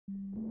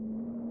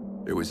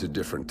It was a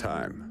different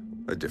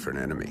time, a different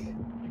enemy.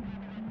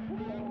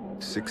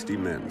 60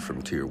 men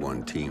from Tier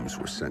 1 teams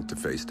were sent to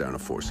face down a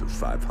force of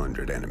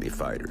 500 enemy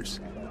fighters.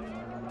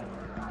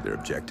 Their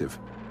objective?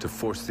 To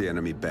force the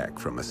enemy back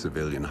from a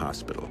civilian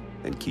hospital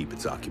and keep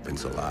its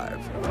occupants alive.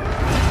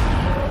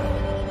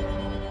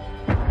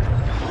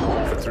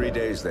 For 3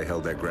 days they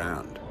held their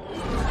ground,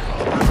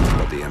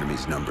 but the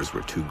enemy's numbers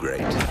were too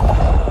great.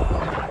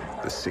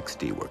 The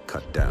 60 were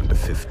cut down to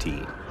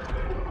 15.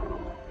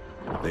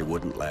 They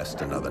wouldn't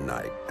last another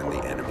night, and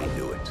the enemy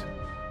knew it.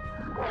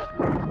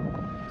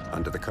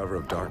 Under the cover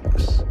of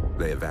darkness,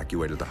 they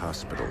evacuated the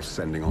hospital,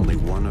 sending only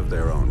one of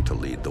their own to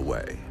lead the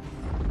way.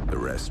 The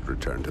rest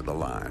returned to the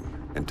line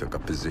and took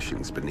up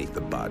positions beneath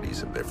the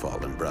bodies of their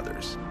fallen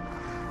brothers.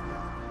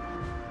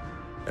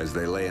 As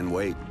they lay in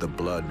wait, the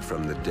blood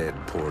from the dead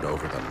poured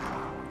over them.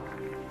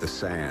 The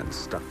sand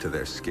stuck to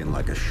their skin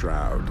like a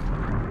shroud,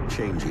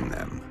 changing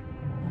them,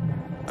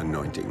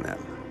 anointing them.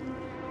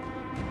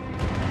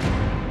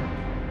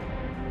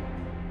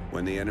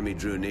 When the enemy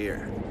drew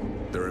near,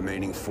 the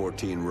remaining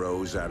 14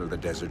 rose out of the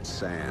desert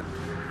sand.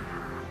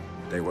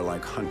 They were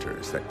like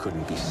hunters that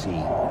couldn't be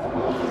seen,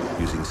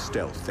 using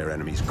stealth their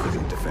enemies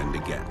couldn't defend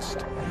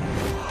against.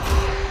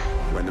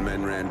 When the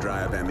men ran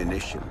dry of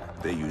ammunition,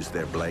 they used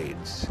their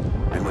blades.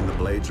 And when the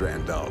blades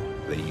ran dull,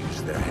 they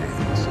used their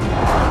hands.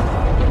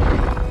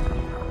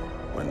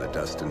 When the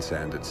dust and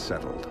sand had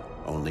settled,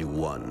 only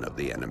one of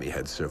the enemy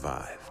had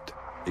survived.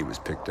 He was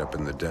picked up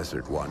in the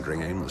desert,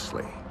 wandering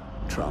aimlessly,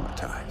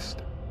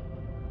 traumatized.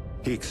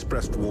 He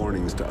expressed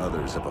warnings to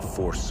others of a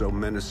force so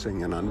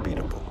menacing and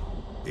unbeatable,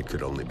 it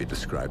could only be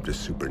described as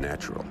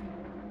supernatural.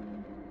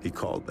 He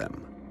called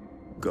them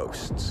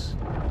ghosts.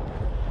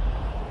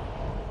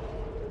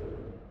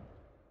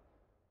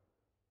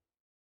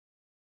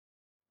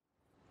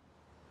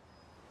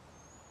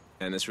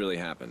 And this really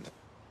happened.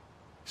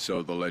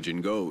 So the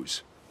legend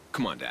goes.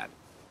 Come on, Dad.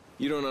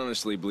 You don't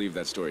honestly believe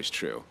that story's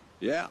true?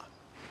 Yeah,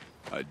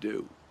 I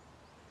do.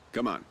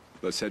 Come on,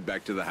 let's head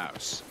back to the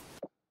house.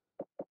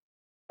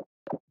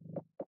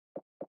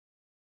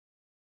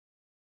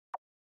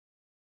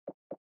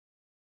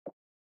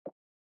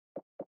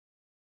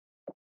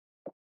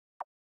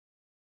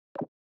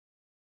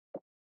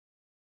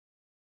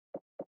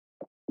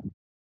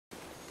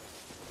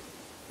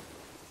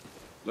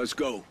 Let's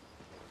go.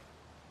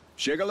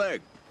 Shake a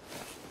leg.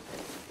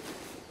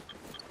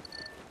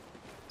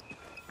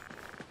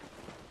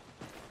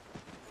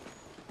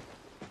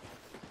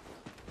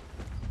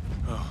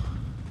 Oh,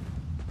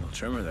 little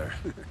tremor there.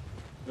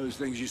 Those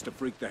things used to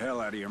freak the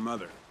hell out of your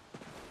mother.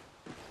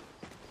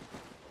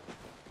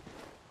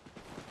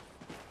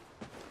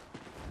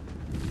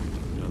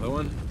 Another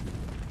one?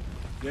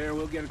 Yeah,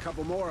 we'll get a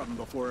couple more of them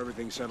before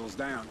everything settles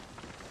down.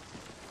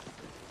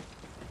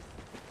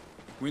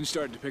 Wind's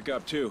starting to pick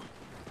up, too.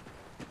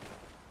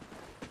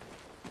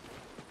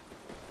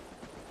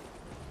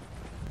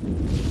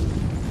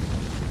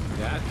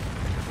 Dad?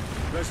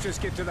 Let's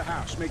just get to the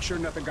house. Make sure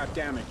nothing got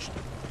damaged.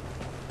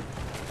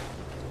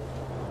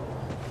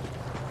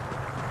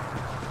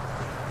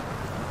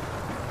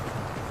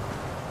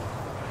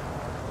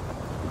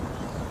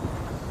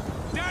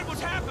 Dad,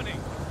 what's happening?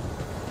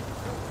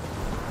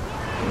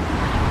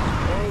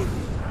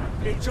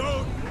 Odin! It's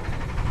Odin!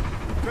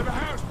 To the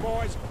house,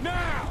 boys!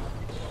 Now!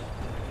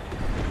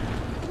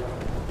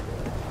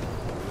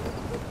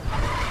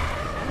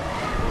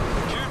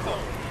 Careful!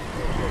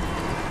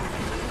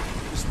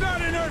 It's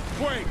not an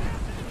earthquake!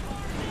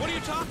 What are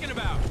you talking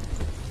about?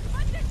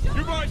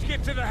 You boys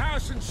get to the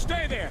house and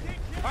stay there!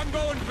 I'm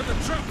going for the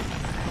truck!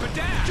 But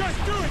Dad!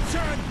 Just do it,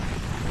 son!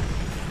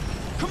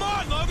 Come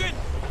on, Logan!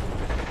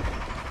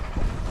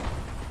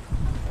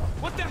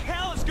 What the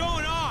hell is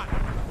going on?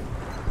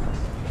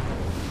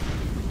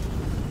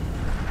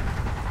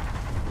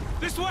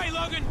 This way,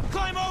 Logan!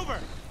 Climb over!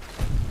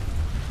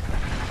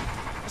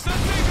 It's not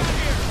safe out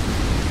here!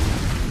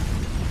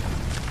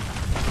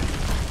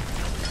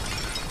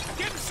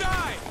 Get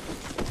inside!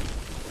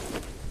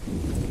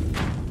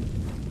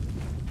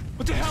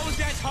 What the hell is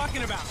Dad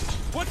talking about?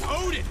 What's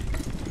Odin?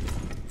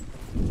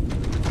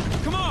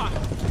 Come on!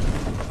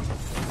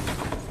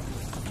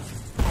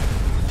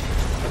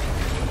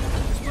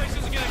 This place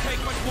isn't gonna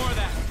take much more of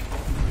that.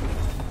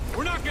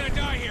 We're not gonna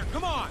die here.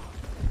 Come on!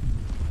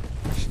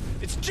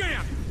 It's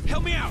jammed!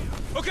 Help me out!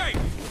 Okay!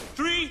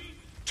 3,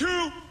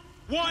 2,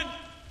 1,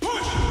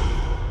 push!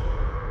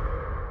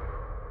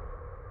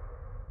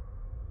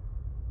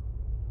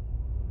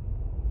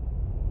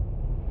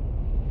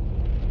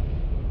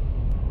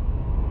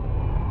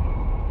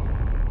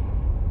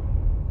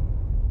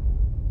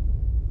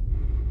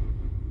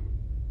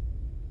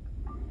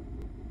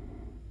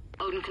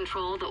 Odin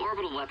Control, the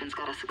orbital weapon's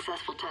got a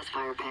successful test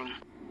fire ping.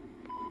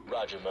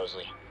 Roger,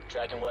 Mosley.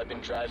 Tracking weapon,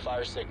 dry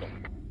fire signal.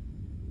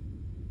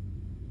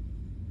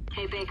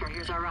 Hey Baker,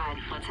 here's our ride.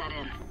 Let's head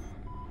in.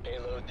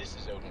 Payload, this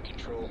is Odin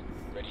Control.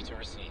 Ready to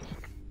receive.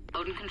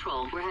 Odin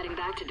Control, we're heading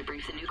back to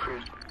debrief the new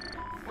crew.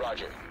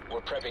 Roger.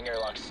 We're prepping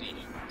airlock C.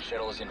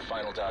 Shuttle is in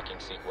final docking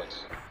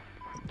sequence.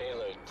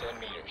 Payload, 10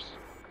 meters.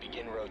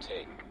 Begin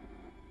rotate.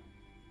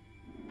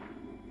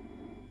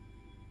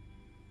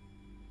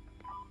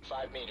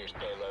 5 meters,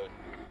 payload.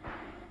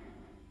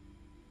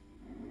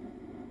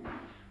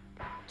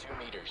 2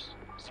 meters.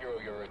 0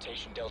 your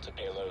rotation delta,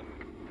 payload.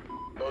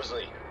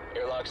 Mosley,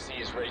 airlock C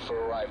is ready for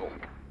arrival.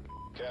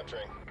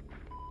 Capturing.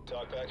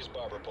 Talkback is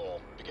barber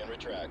pole. Begin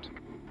retract.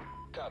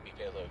 Copy,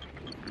 payload.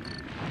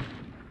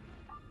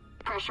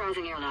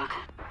 Pressurizing airlock.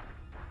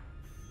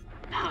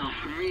 Oh,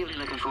 I'm really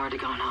looking forward to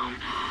going home.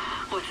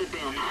 What's it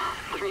been?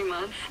 3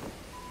 months?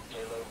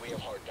 Payload, we have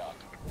hard dock.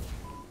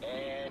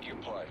 And you're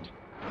parked.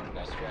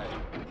 Nice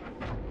driving.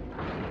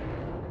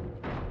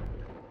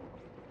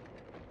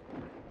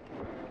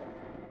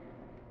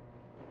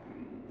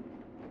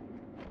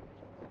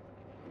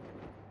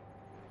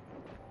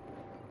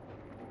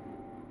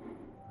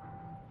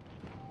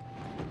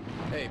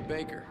 Hey,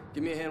 Baker,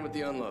 give me a hand with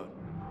the unload.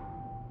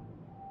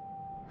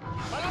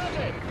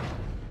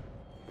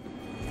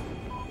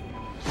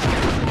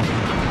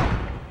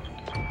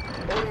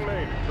 Odin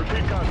main.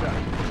 Repeat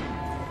contact.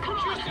 Come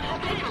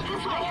on! Baker,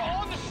 this way!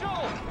 On the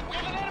shuttle! We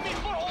have an enemy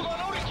foothold on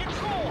Odin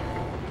control!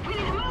 We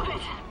need to move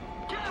it!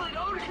 Dial it,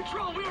 Odin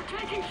control, we are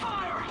taking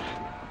fire!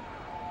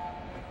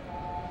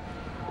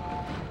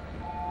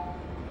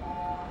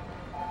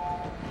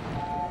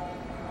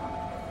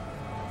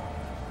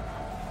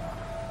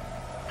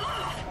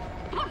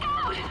 Look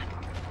out!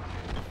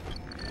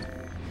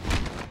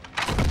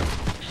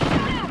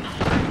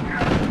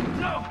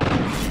 No!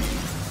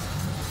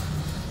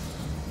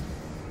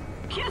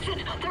 Houston,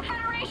 they're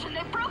Federation!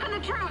 They've broken the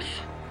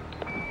truce!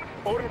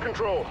 Odin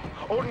control.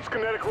 Odin's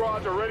kinetic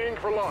rods are readying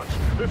for launch.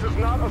 This is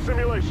not a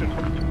simulation.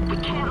 We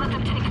can't let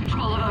them take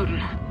control of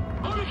Odin.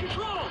 Odin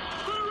control!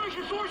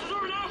 Federation forces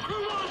are now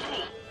crew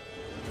launchable!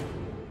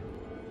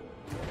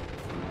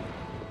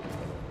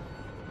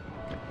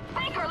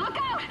 Baker, look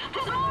out!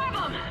 There's more of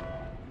them!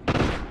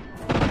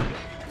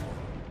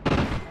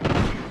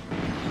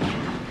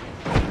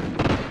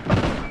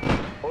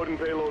 Odin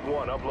payload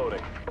 1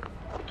 uploading.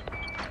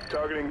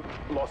 Targeting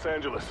Los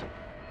Angeles.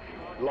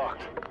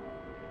 Locked.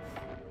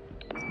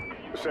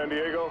 San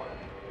Diego.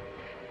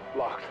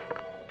 Locked.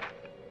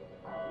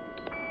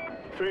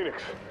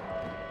 Phoenix.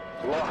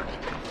 Locked.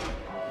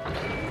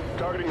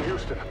 Targeting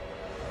Houston.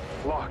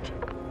 Locked.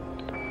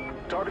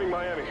 Targeting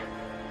Miami.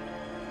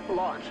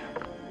 Locked.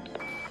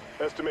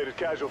 Estimated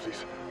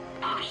casualties.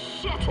 Oh,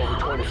 shit!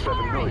 Over Odin's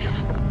 27 million.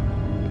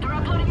 firing. They're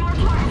uploading more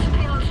targets.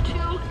 Payloads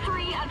 2,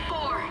 3, and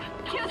 4.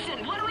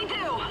 Houston, what do we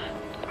do?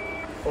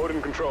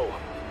 Odin control.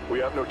 We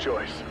have no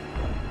choice.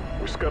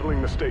 We're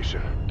scuttling the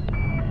station.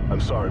 I'm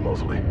sorry,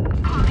 Mosley.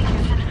 Copy,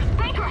 Houston.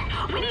 Baker,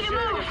 we need to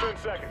Initiating move! in 10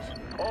 seconds.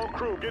 All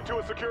crew, get to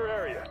a secure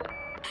area.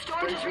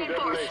 Storage is Station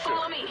reinforced. detonation.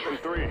 Follow me. In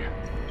 3,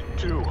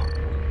 2,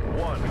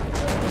 1.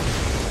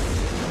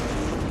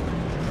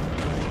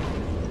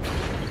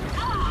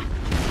 Ah!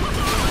 Look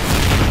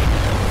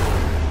out!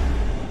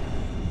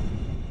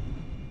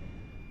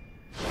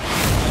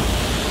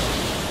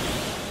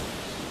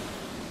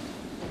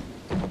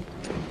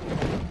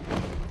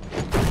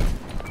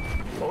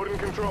 Odin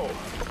control.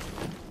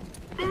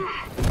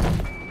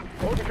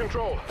 Odin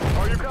control.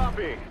 Are you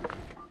copying?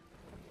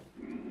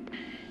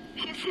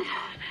 Houston,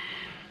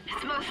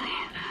 it's Mosley.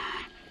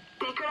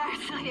 Baker and I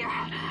are still here.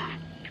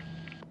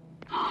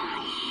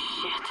 Holy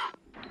shit.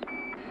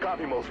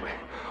 Copy, Mosley.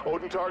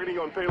 Odin targeting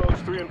on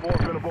payloads 3 and 4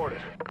 have been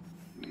aborted.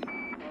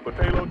 But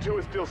payload 2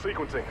 is still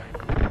sequencing.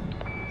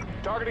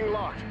 Targeting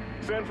locked.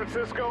 San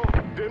Francisco,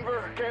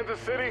 Denver, Kansas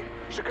City,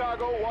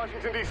 Chicago,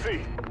 Washington,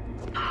 D.C.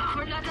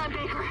 We're not done,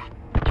 Baker.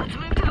 Let's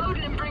move to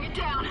Odin and bring it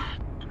down.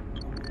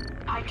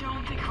 I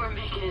don't think we're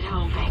making it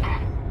home, Baker.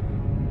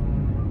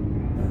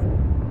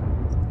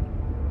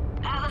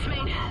 Atlas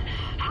main,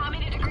 how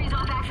many degrees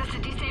off access to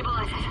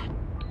destabilize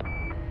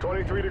it?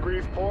 23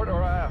 degrees port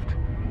or aft.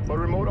 But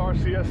remote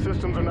RCS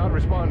systems are not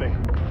responding.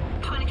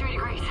 23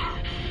 degrees.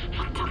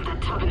 We'll dump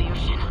that tub in the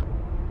ocean.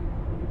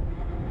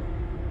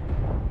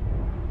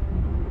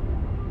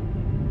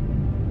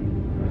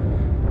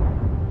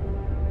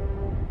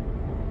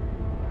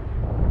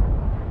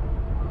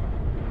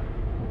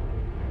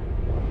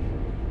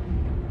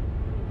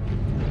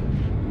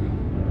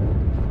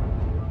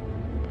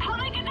 How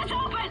do I get this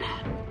open?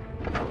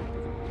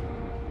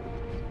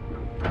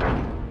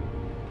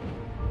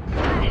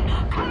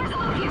 Cars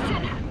off,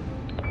 Houston!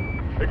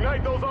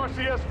 Ignite those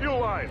RCS fuel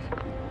lines.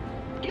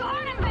 You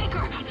heard him,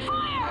 Baker!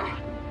 Fire!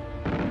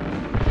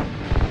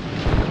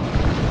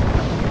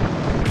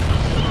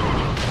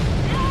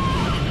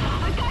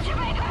 I got you,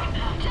 Baker!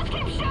 Just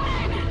keep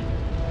shooting!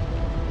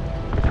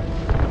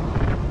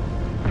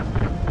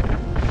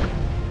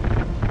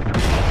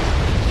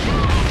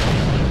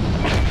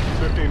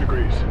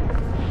 Degrees.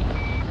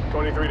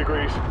 23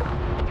 degrees.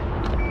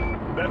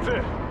 That's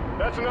it.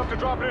 That's enough to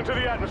drop it into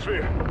the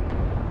atmosphere.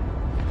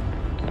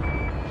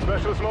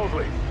 Specialist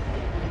Mosley.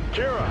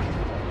 Kira.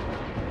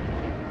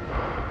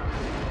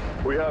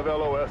 We have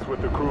LOS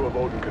with the crew of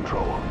Odin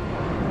Control.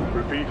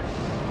 Repeat,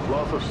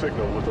 loss of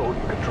signal with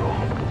Odin Control.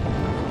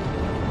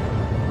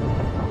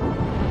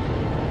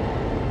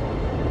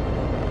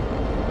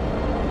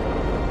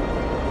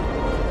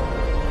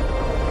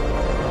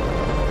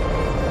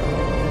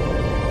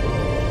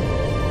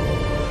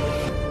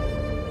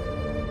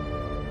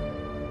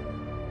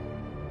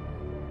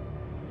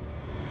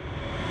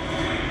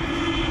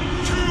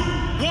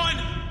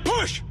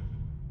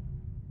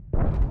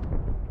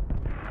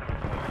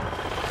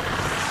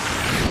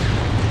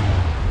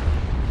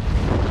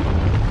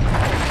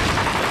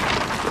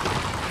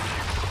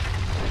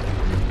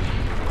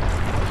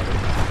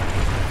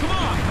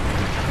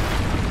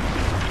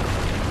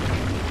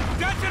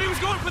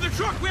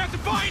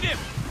 Find him!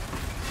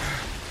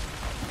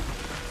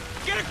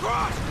 Get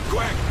across!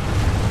 Quick!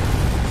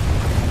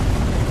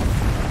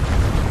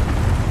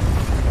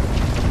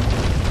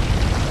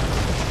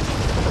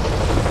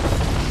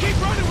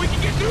 Keep running! We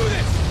can get through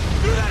this!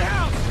 Through that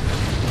house!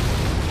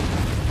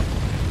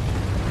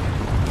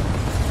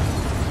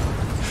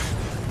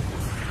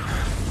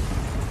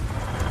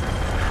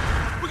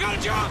 We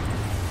gotta jump!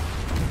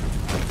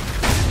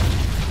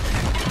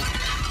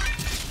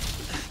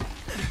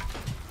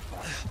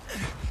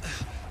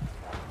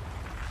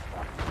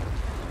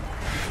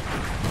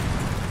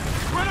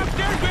 Run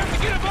upstairs! We have to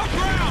get above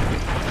ground!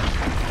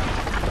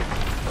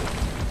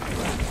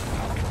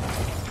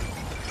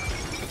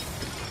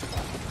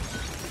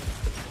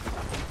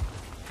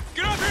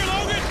 Get up here,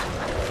 Logan!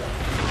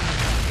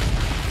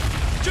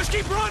 Just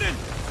keep running!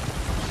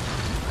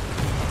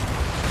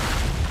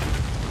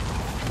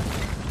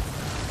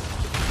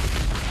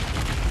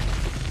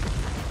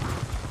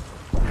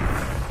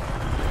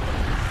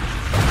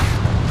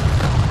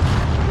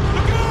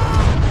 Look out!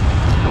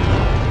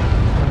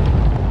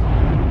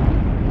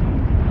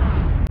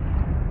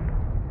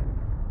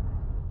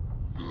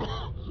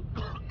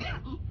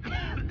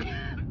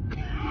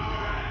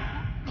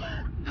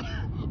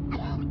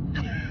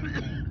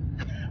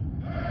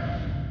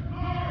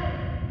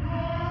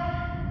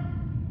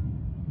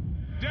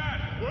 Dad,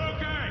 we're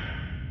okay!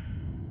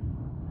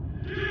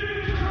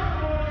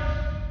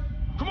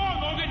 Come on,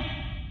 Logan!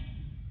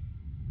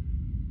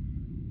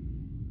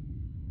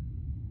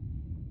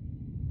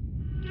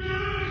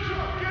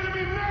 Get him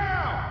in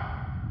now!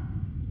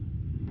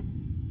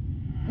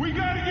 We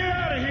gotta get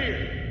out of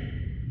here!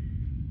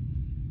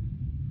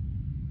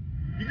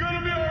 You're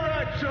gonna be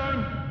alright,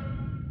 son!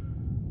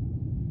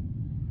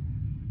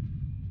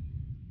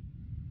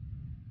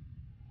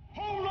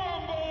 Hold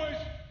on, boys!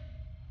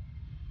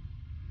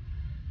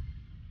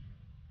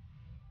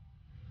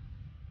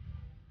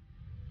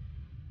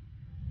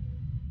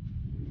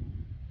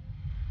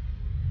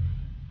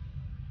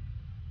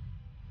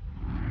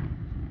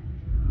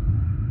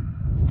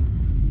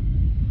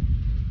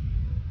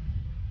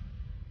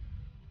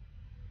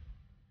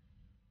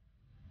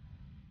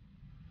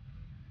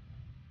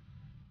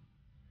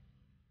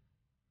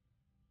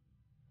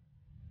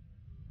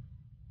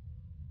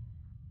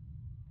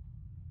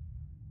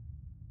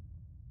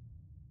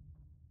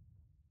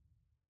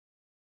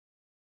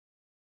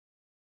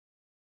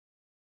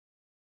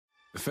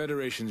 The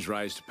Federation's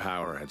rise to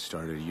power had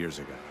started years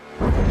ago.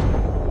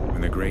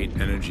 When the great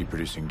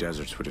energy-producing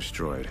deserts were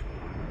destroyed,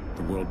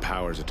 the world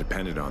powers that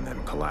depended on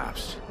them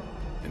collapsed,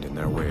 and in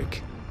their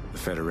wake, the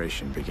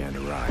Federation began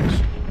to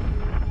rise.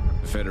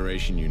 The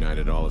Federation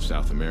united all of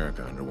South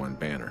America under one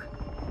banner,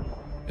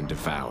 and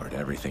devoured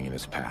everything in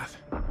its path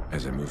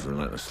as it moved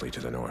relentlessly to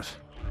the north.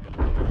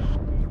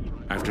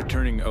 After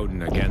turning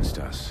Odin against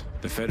us,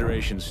 the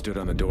Federation stood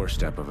on the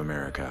doorstep of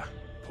America,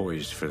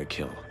 poised for the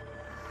kill.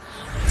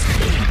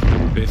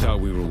 They thought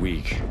we were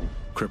weak,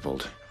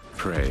 crippled,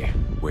 prey,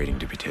 waiting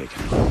to be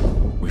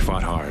taken. We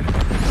fought hard.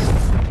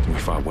 We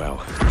fought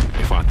well.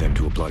 We fought them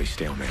to a bloody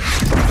stalemate.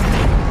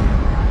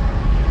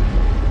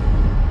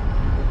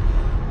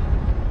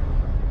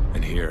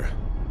 And here,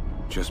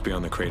 just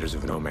beyond the craters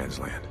of No Man's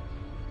Land,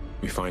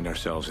 we find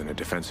ourselves in a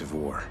defensive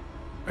war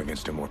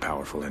against a more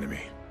powerful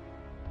enemy.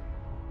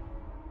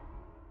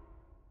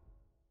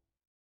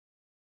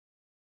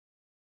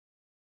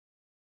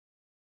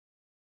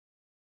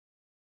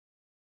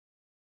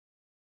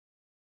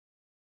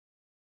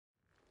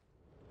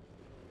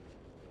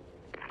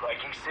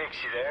 Viking 6,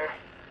 you there?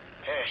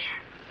 Hesh.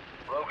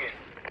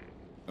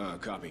 Logan.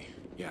 Copy.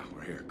 Yeah,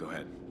 we're here. Go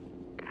ahead.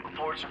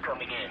 Reports are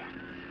coming in.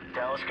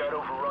 Dallas got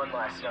overrun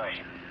last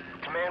night.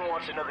 Command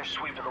wants another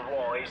sweep of the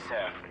wall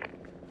ASAP.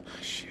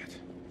 Shit.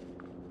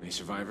 Any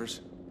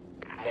survivors?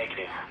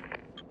 Negative.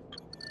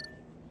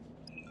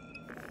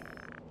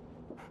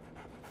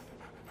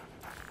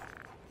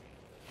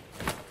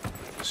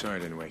 Sorry I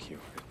didn't wake you.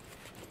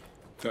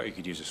 Thought you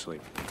could use a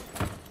sleep.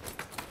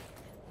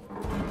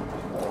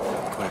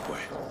 Quiet, boy.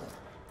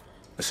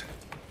 Listen.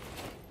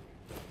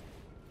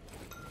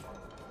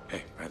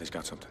 Hey, Riley's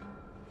got something.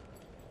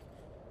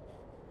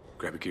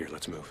 Grab your gear,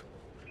 let's move.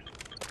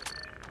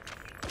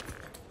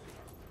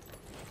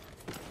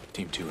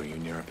 Team 2, are you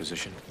near our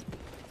position?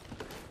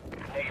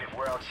 Negative,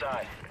 we're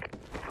outside.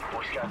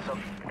 Boys got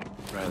something?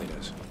 Riley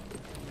does.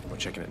 We're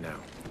checking it now.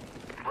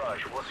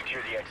 Raj, we'll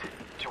secure the exit.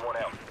 2-1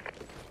 out.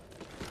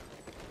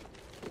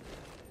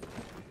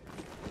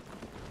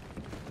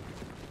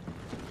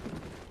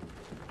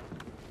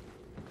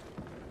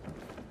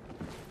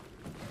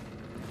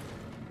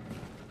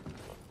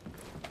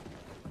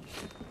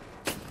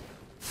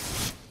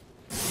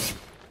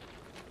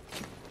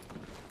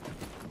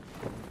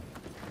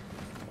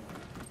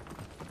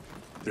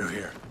 Through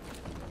here.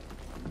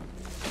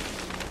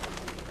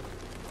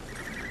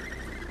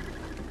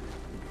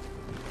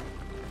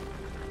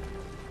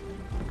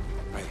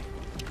 Riley.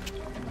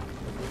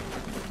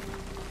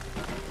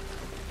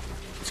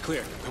 It's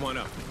clear. Come on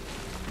up.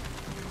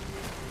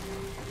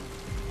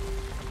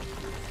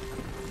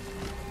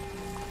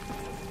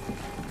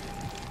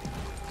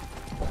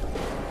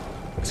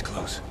 It's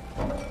close.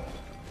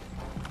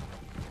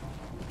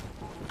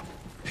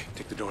 Hey,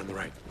 take the door on the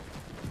right.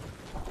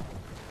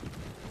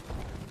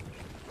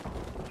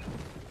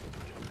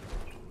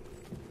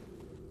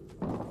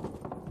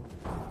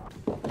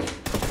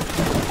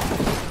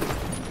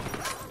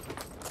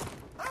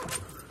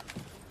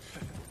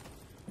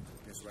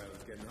 Guess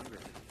Riley's getting hungry.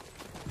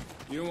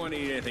 You don't want to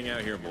eat anything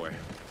out here, boy.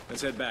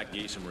 Let's head back and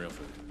get you some real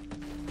food.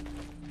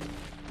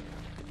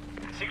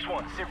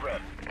 6-1, sit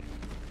rep.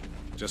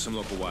 Just some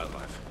local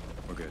wildlife.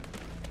 We're good.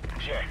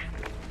 Check.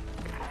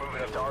 We're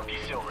moving up to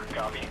RP Silver,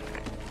 copy?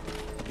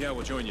 Yeah,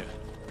 we'll join you.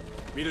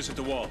 Meet us at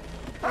the wall.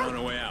 We're on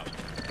our way out.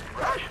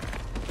 Right.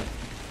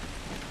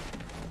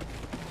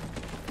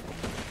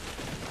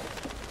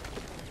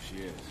 There she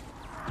is.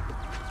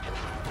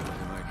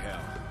 Looking like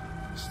hell.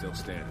 Still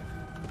standing.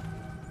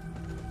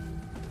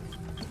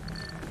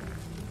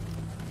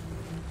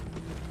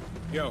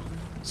 Yo,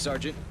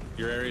 Sergeant,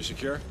 your area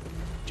secure?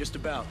 just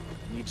about.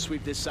 Need to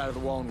sweep this side of the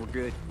wall and we're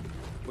good.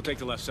 We'll take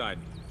the left side.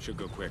 Should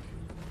go quick.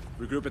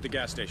 Regroup at the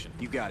gas station.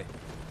 You got it.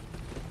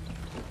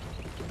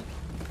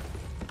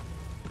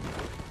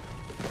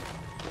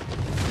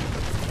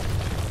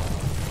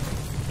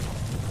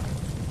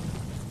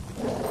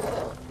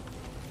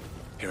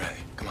 Here, Riley.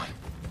 Come on.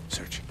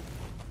 Search.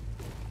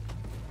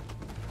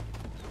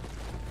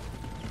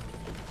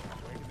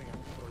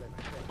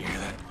 You hear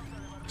that?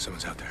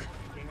 Someone's out there.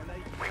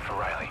 Wait for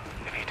Riley.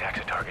 If he attacks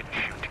a target,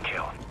 shoot to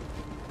kill.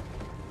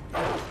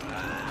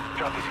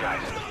 Drop these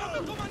guys.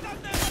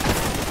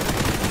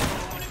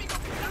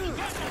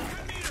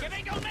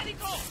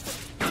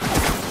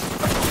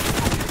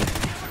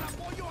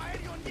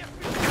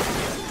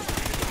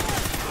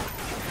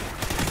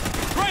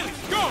 Riley,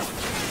 go!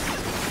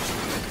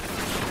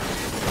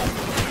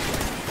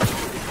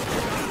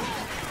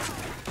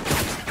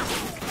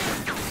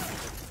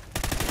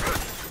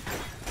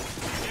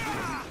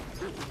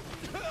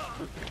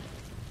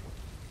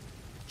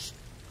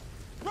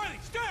 Riley,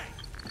 stay!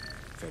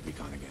 Fed be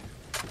gone again.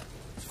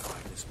 Let's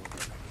find this one.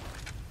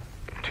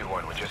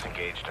 2-1, we just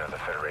engaged another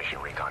Federation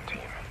recon team.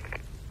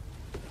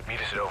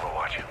 Meet us at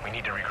Overwatch. We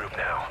need to regroup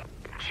now.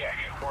 Check.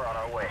 We're on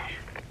our way.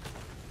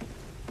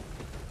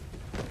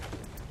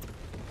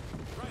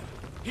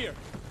 Here.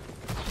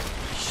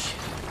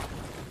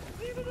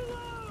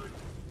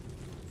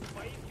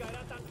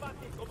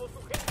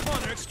 Come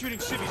on, they're executing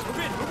civvies. Move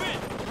in, move in!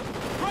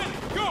 Riley,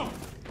 go!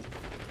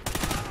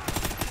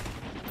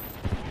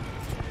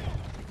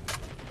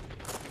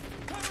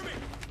 Cover me!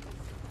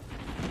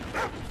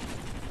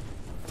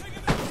 Take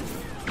him out!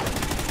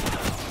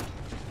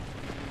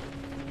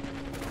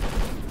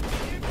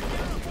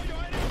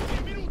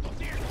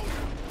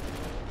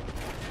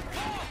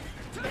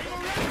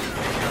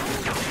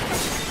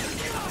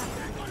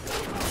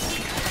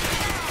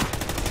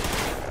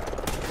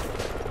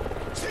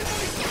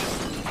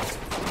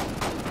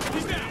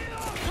 He's down!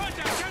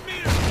 Contact, 10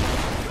 meters!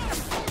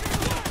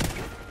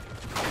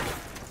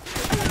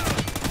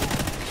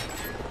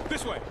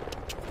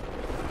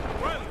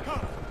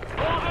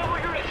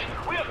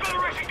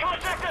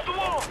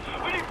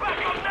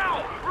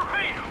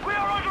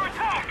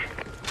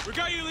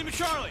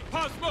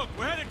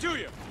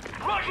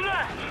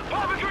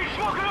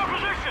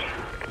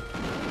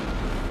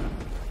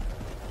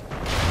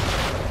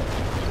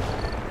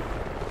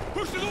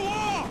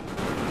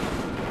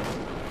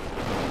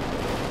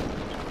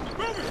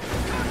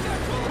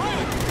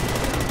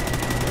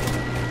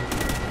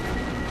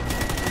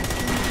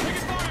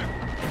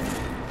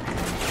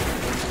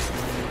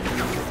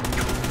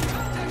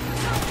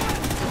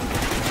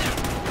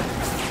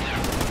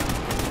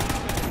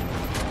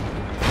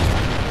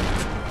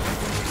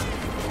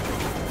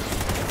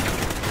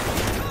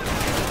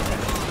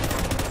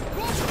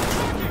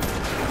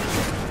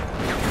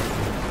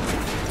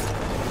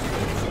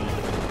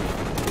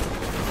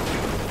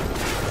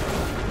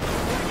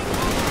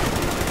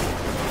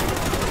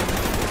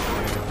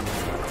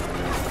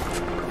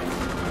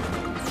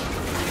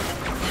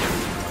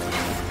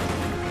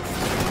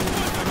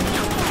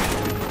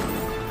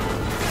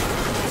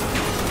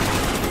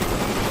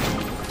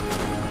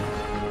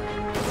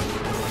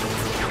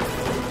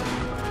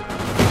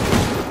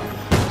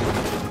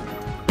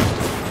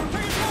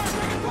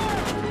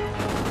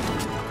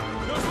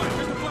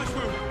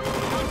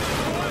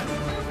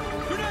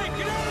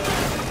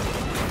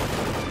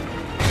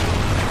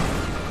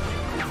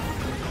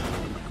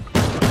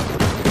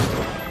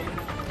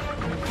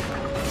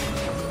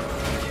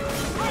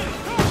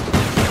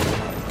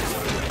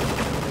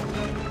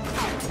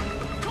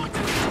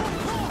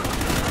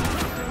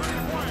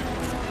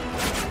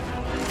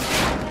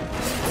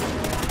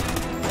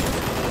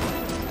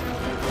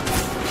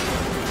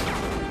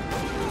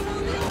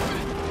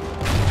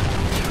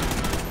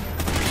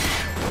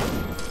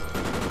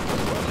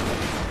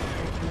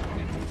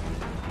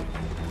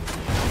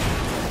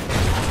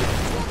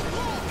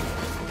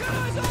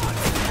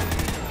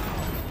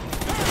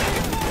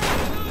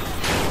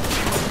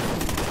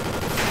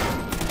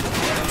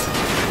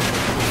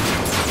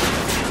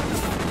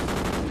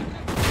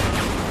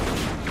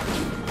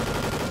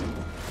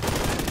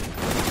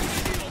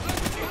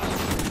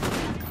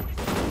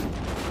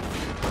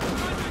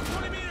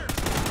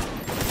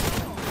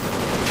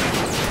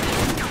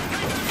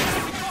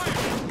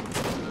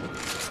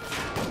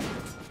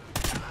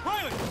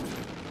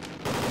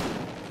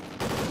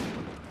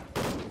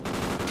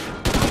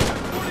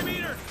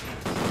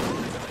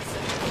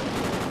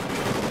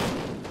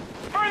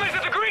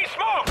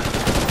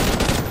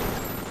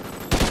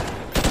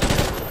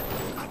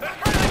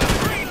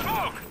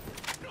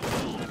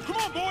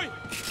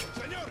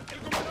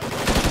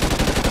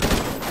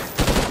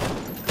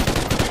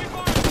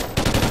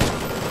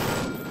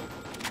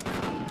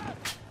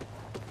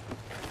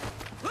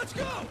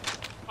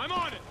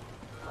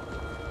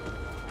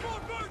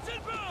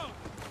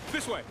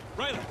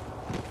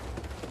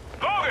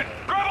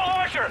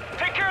 Roger!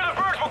 Take care of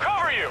the birds, we'll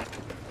cover you!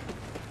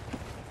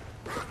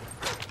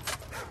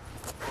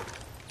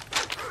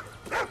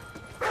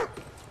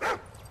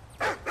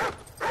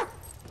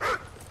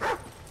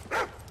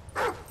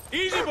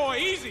 Easy, boy,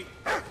 easy!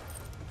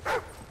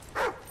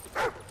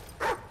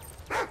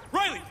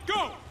 Riley,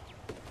 go!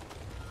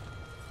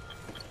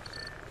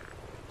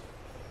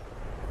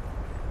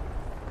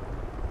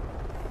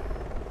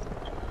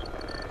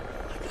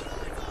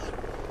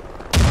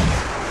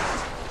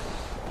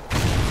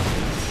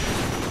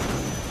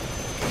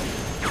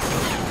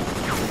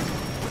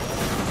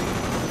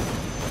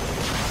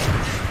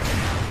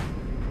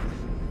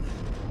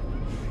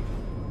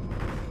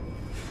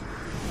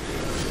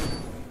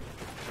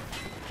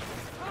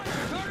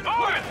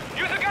 Owen!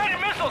 Use the guided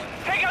missiles!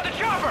 Take out the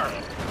chopper!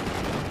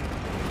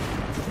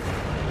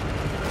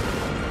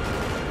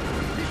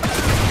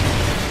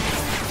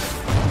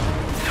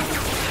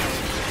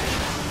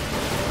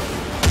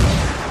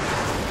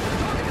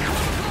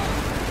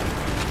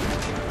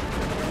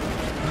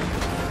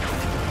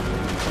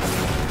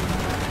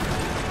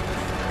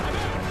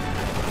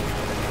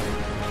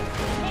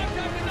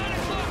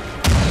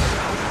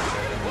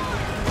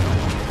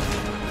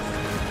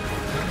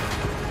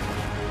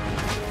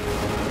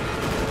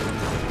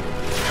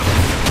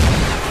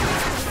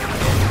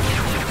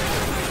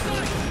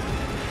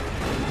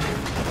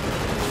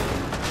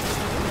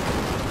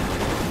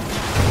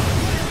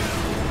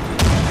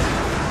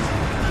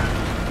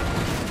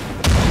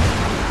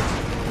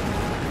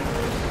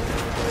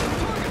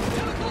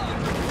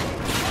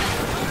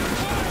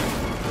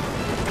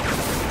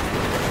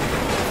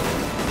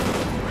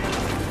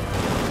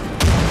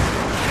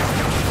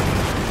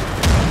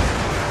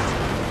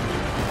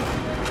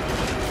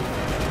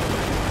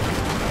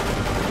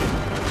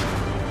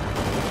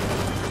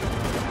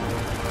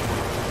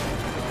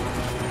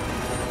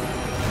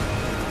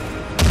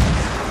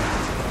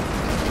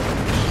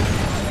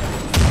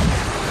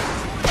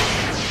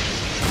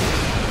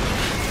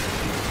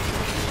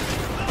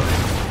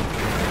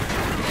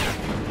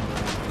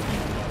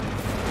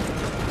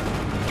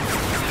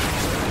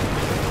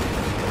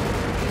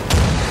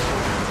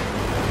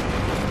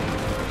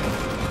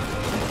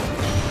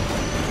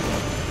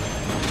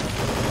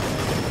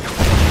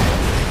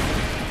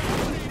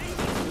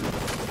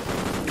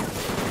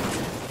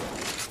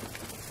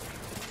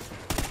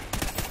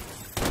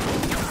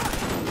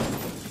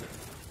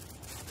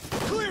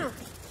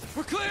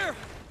 We're clear!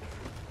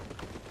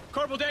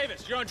 Corporal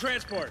Davis, you're on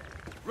transport.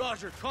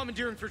 Roger,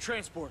 commandeering for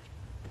transport.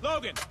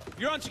 Logan,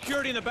 you're on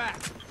security in the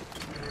back.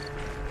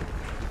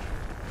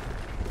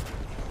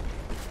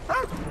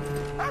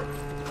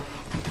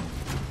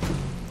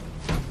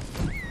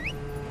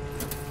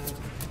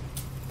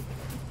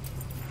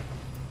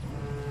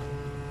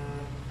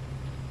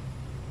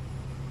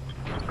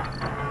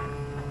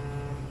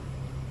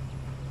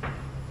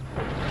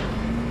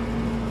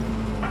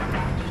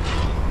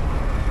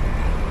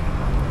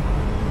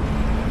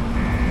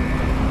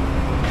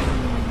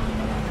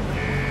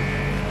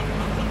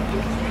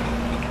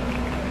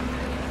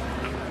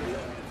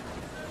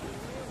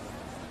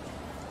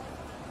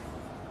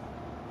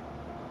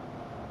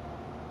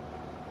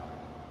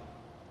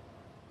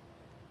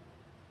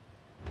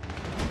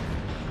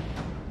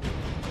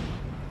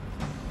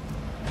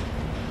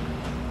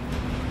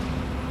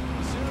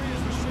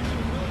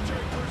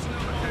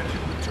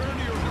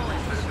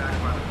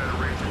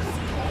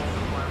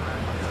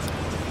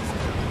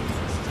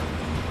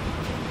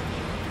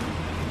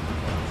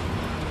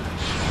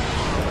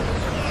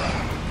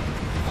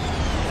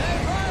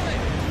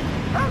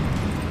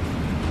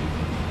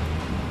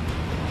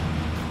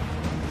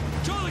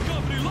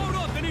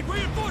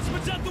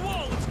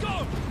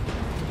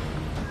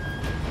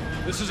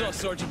 This is us,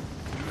 Sergeant.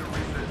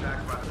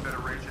 Attacked by the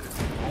Federation.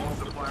 All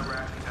supply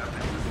rations have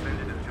been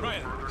suspended until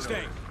Ryan, further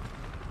stay. notice.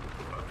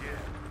 Again,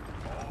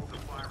 all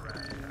supply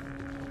rations have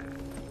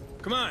been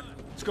suspended. Come on,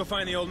 let's go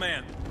find the old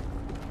man.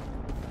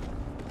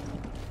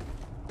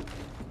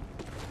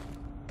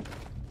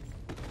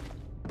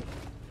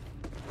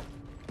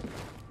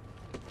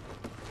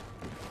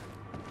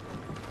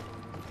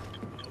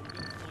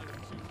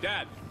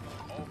 Dad.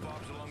 All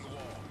fobs along the wall.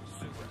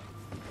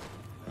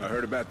 Super. I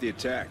heard about the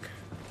attack.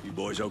 You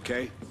boys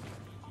okay?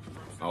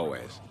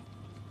 Always.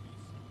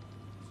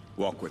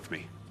 Walk with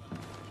me.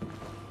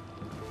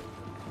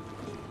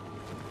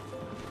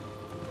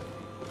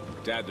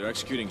 Dad, they're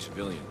executing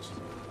civilians.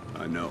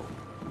 I know.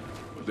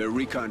 Their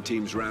recon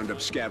teams round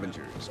up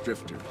scavengers,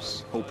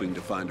 drifters, hoping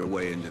to find a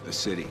way into the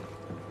city.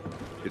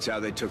 It's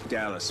how they took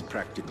Dallas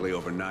practically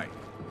overnight.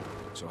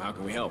 So how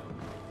can we help?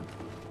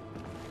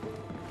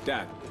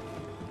 Dad.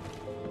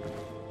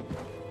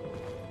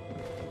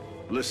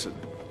 Listen,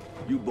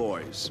 you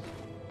boys.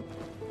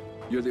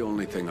 You're the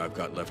only thing I've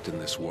got left in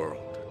this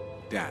world.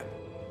 Dad,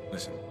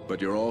 listen.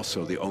 But you're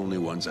also the only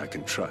ones I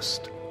can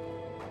trust.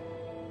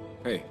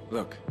 Hey,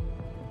 look.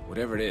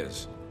 Whatever it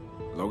is,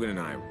 Logan and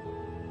I,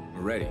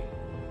 we're ready.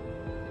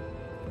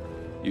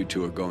 You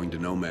two are going to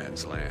no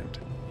man's land.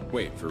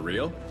 Wait, for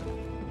real?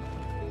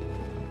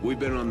 We've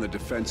been on the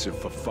defensive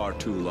for far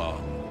too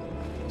long.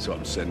 So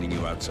I'm sending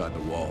you outside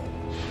the wall.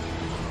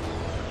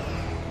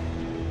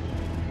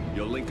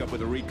 You'll link up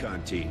with a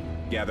recon team,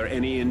 gather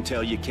any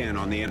intel you can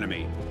on the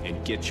enemy,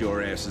 and get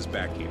your asses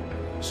back here.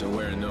 So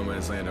where in no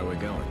man's land are we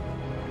going?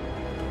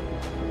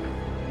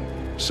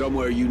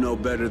 Somewhere you know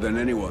better than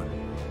anyone.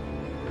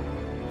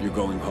 You're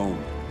going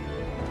home.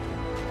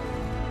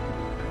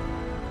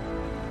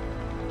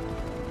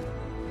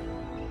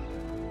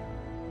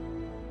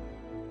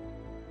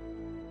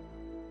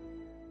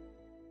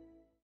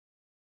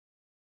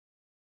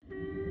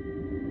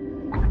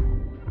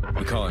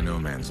 We call it no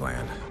man's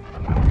land.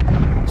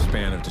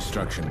 Span of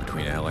destruction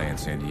between LA and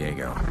San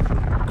Diego,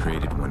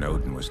 created when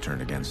Odin was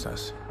turned against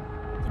us.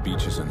 The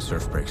beaches and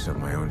surf breaks of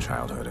my own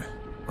childhood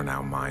were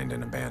now mined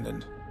and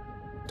abandoned.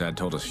 Dad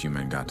told us few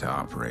men got to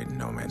operate in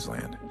no man's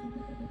land.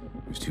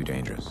 It was too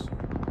dangerous,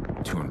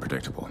 too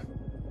unpredictable.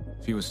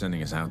 If he was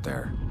sending us out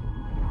there,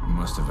 it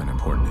must have been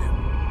important to him.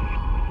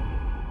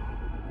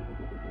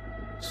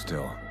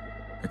 Still,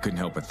 I couldn't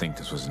help but think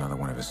this was another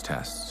one of his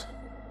tests.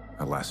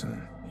 A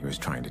lesson he was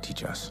trying to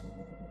teach us.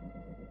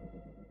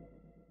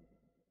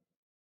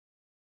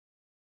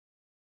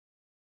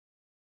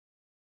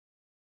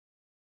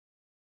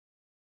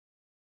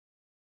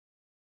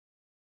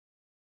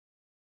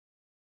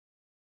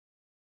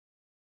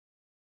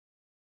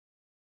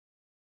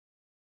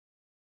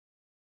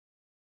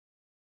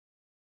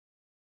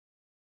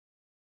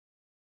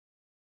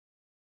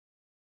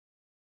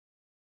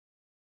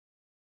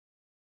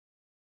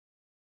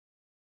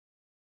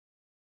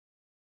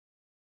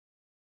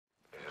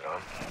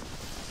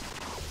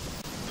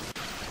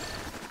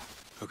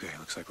 Okay,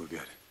 looks like we're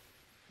good.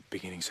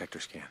 Beginning sector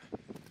scan.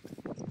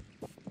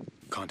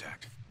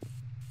 Contact.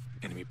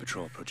 Enemy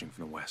patrol approaching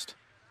from the west.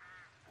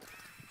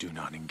 Do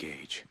not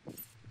engage.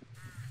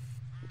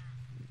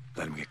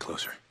 Let him get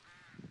closer.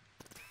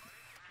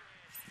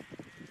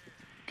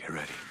 Get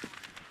ready.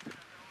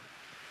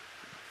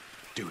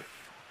 Do it.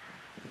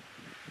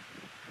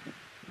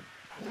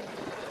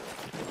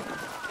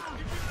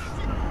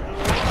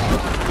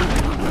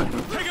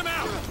 Take him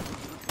out!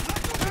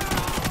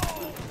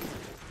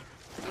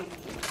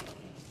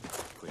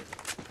 Clear.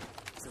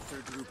 It's the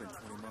third group in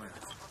 20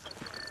 miles.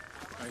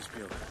 Eyes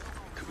peeled.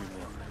 Could be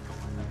more.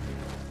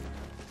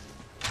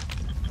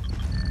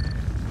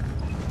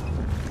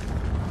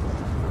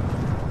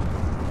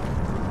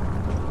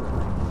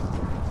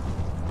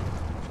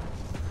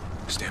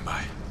 Stand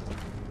by.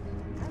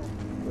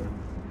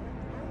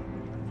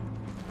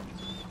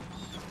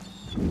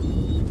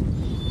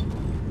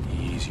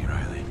 Easy,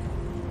 Riley.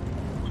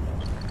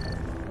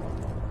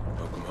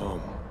 Welcome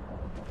home.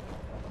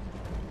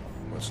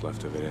 What's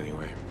left of it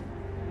anyway.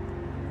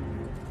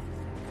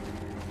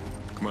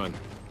 Come on,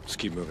 let's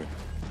keep moving.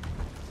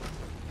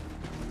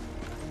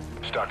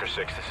 Stalker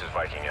 6, this is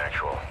Viking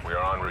Actual. We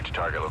are en route to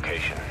target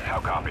location. How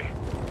copy?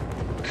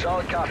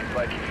 Solid copy,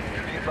 Viking.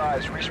 Be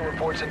advised, recent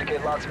reports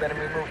indicate lots of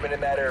enemy movement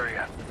in that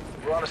area.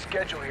 We're on a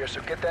schedule here,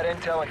 so get that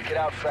intel and get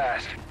out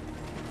fast.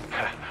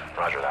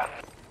 Roger that.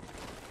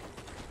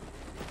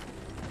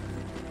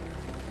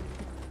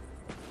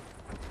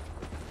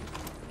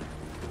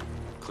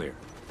 Clear.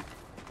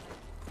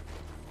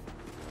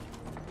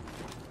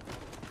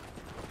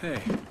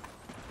 Hey,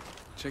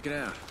 check it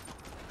out.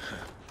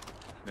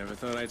 Never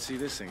thought I'd see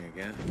this thing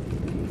again.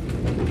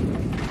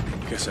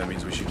 Guess that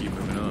means we should keep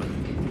moving on.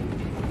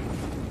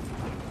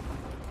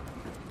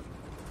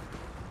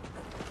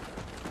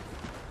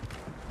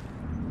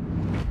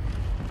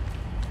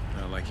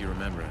 Not like you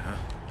remember it, huh?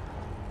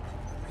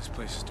 This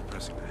place is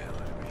depressing the hell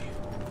out of me.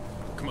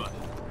 Come on.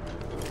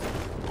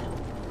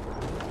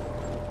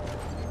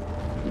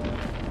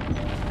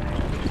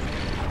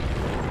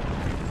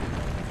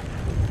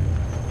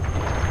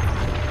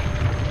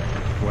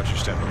 Watch your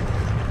step.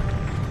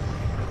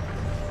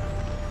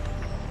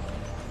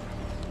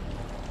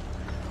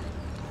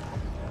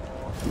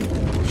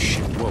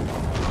 Shit, whoa.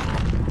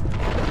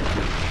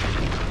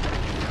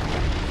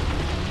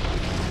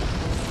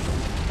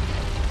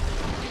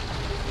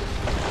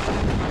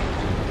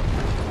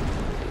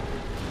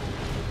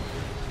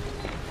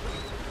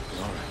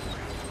 All right,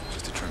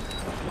 just a tremor.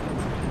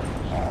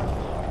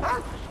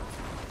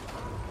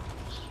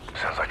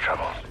 Sounds like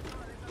trouble.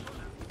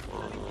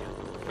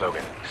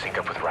 Logan, sync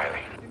up with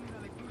Riley.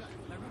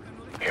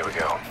 Here we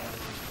go.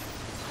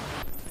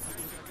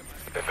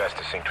 The vest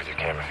is synced with your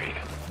camera feed.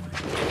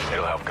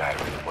 It'll help guide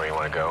him. Where you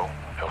want to go,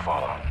 he'll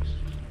follow.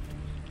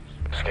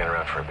 Scan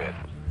around for a bit.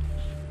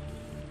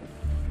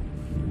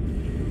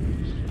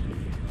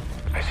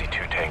 I see 2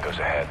 tangos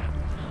ahead.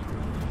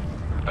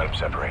 Let them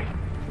separate.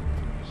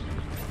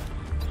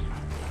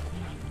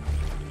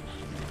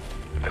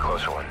 The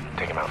closer one,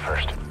 take him out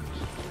first.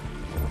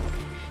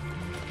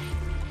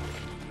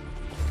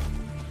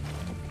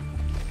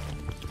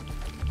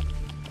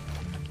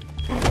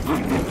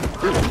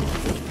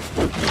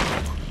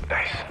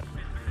 Nice.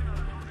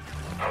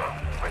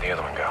 Where'd the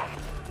other one go?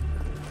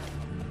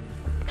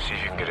 See if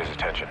you can get his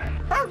attention.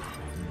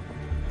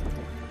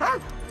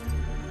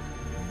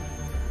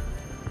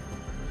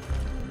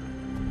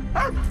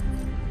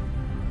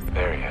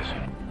 There he is.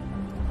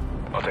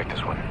 I'll take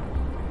this one.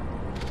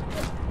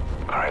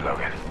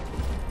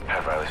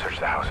 search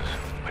the houses.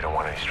 We don't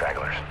want any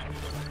stragglers.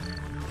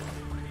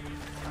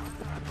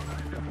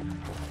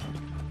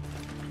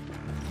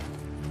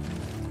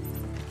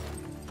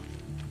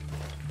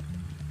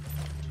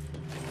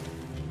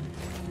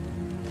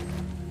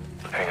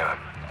 Hang on.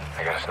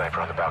 I got a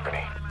sniper on the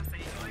balcony.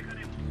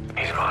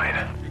 He's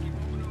mine.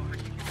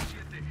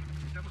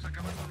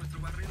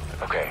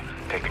 Okay,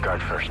 take the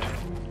guard first.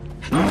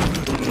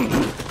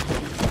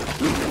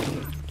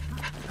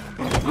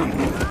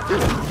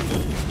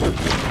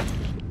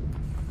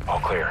 All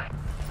clear.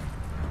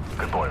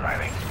 Good boy,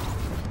 Riley.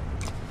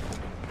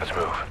 Let's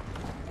move.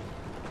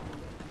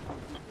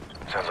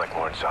 Sounds like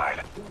more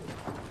inside.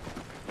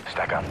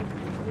 Stack up.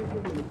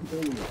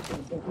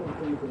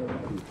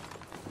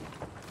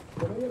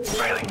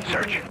 Riley,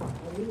 search.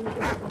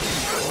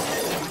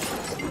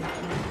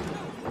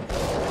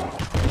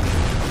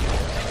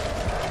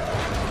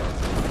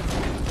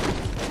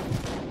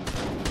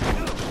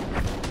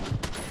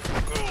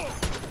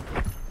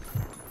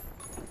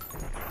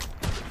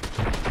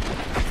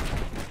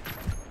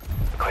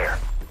 Clear.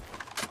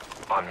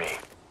 On me.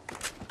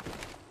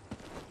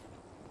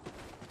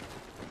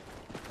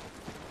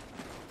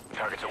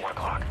 Target's at 1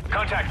 o'clock.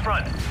 Contact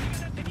front.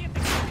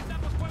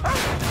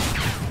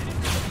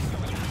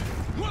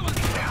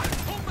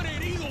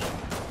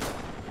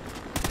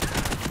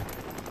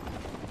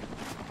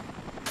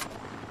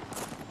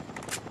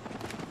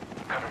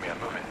 Cover me, I'm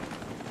moving.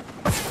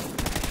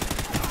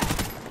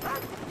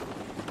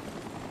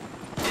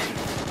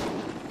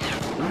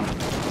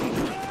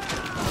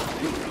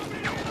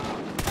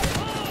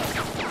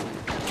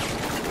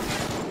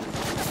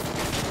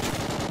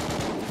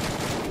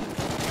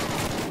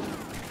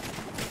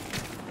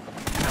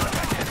 Now I'm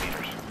at 10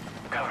 meters.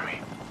 Cover me.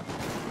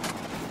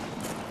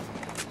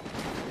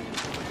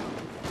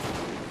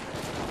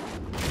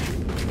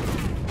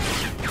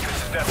 This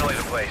is definitely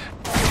the place.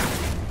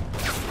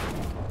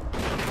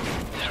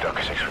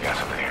 Stoker 6, we got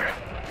something here.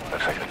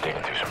 Looks like they're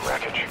digging through some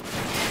wreckage.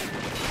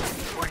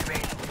 What do you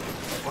mean?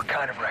 What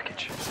kind of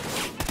wreckage?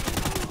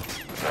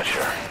 Not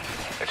sure.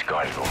 It's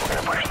guarded, but we're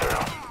gonna push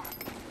through.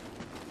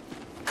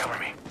 Cover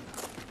me.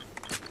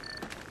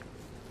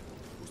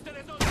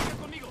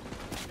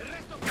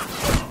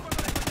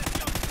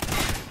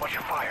 Watch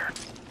your fire.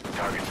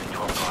 Target's at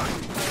 12 o'clock.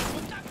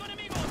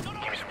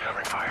 Give me some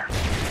covering fire.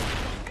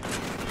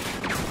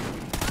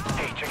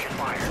 Hey, check your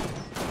fire.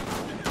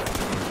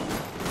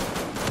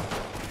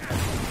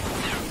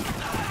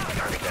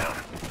 Target down.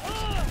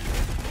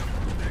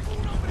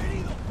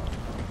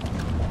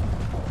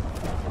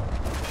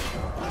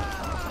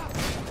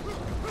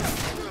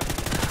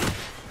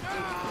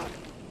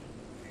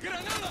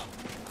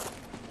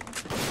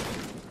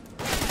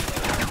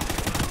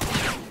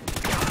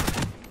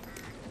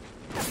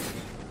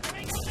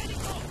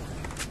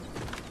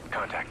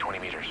 Contact 20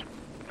 meters.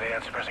 Lay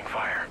out suppressing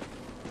fire.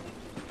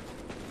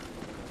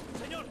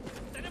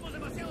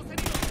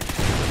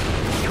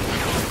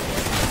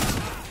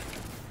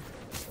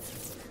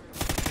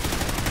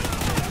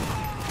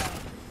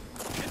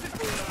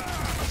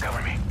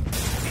 Cover me.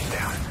 He's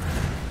down.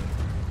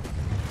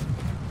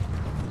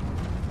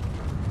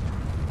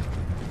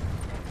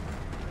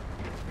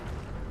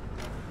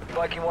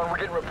 Viking 1, we're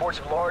getting reports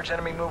of large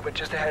enemy movement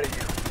just ahead of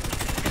you.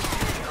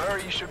 If you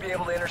hurry, you should be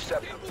able to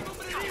intercept them.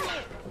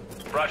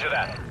 Roger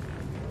that.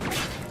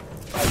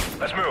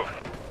 Let's move.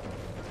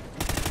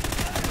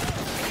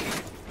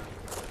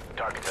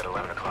 Target's at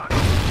 11 o'clock.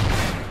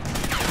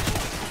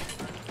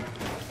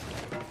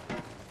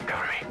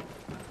 Cover me.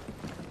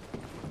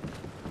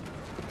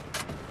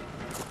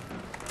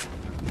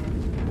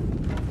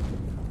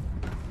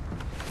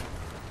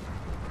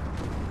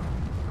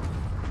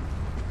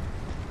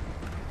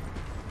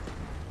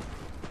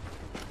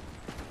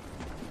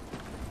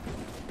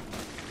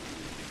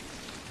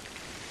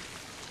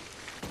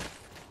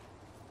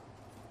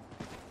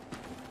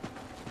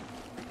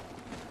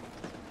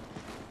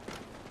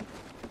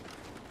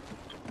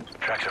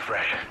 Tracks are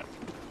fresh.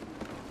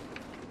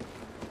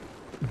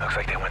 Looks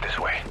like they went this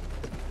way.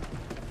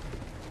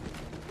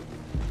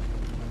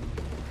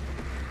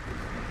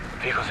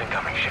 Vehicles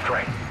incoming. Shift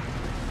right.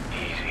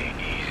 Easy,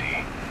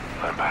 easy.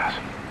 Let them pass.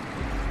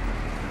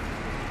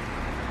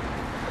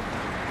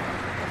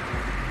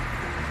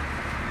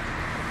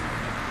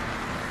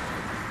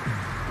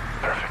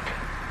 Perfect.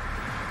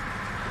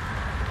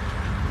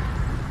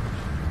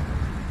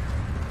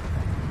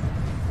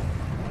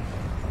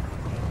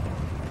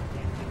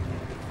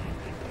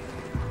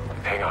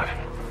 Hang on.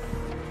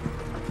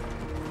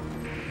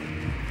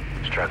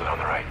 Straggler on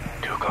the right.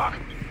 2 o'clock.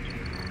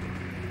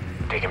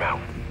 Take him out.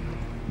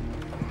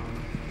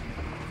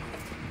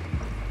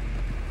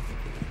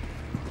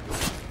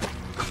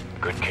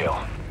 Good kill.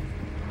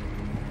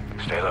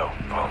 Stay low.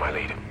 Follow my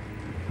lead.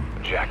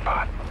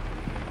 Jackpot.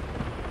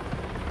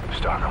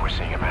 Stalker, we're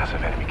seeing a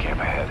massive enemy camp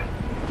ahead.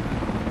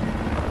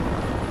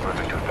 We're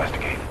going to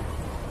investigate.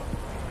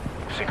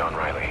 Sync on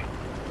Riley.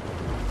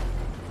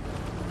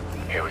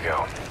 Here we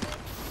go.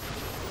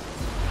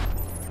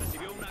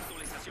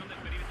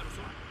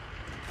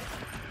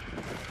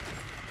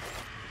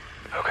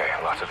 Okay,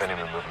 lots of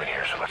enemy movement here.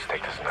 here, so let's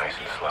take this nice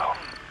and slow.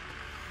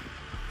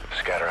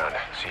 Scout around,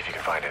 see if you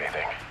can find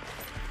anything.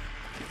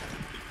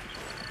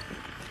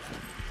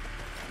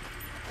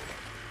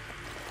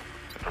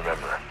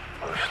 Remember,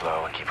 move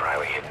slow and keep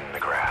Riley hidden in the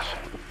grass.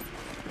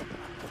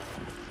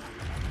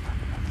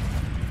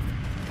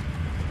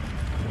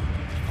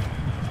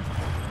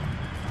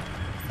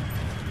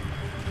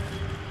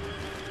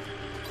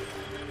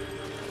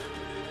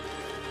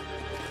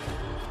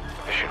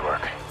 This should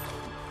work.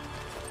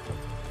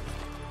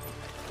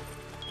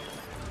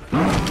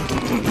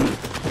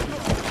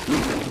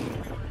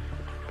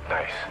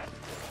 Nice.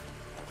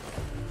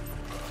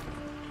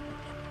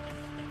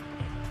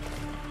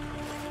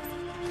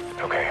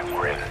 Okay,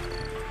 we're in.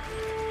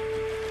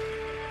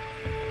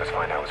 Let's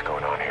find out what's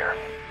going on here.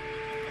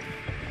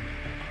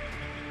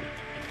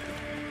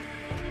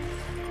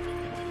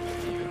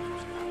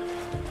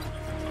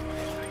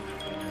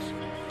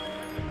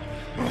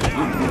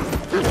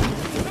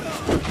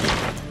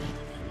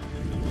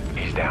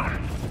 He's down.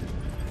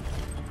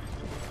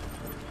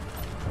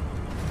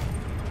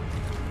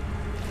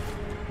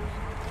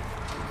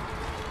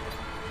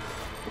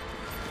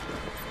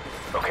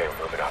 Okay,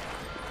 we're moving up.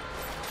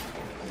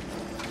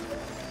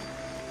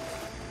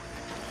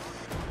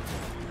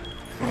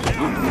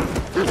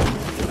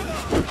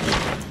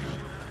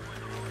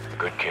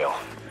 Good kill.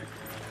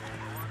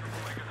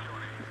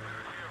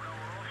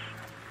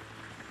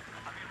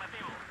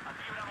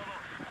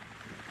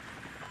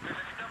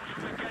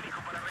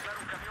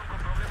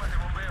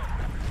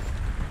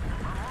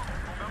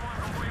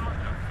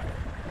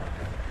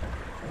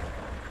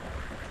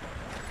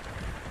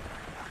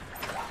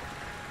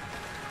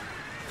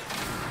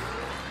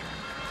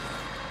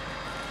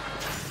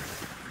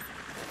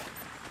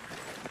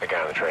 The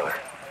guy on the trailer.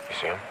 You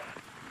see him?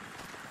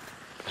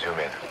 Zoom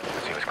in.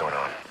 Let's see what's going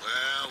on.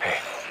 Well... Hey,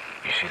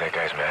 you see that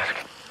guy's mask?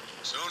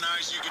 So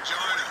nice you could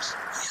join us.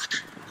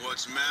 Look,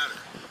 what's the matter?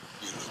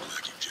 You look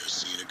like you've just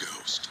seen a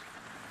ghost.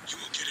 You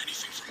won't get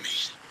anything from me.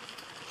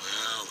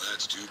 Well,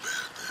 that's too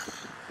bad then.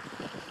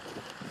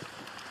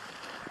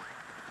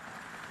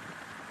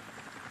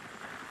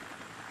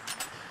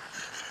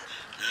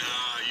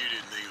 Nah, you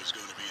didn't think it was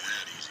going to be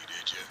that easy,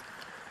 did you?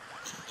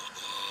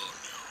 Oh,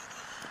 no.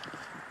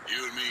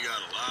 You and me got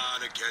a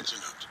lot of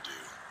catching up to do.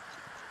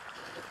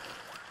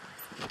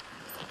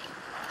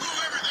 Move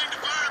everything to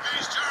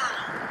Firebase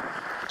Charlie,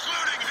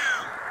 including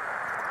him.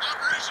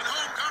 Operation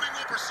Homecoming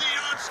will proceed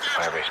on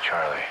schedule. Firebase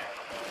Charlie.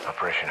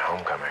 Operation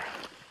Homecoming.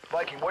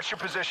 Viking, what's your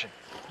position?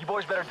 You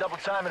boys better double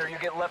time it or you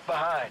get left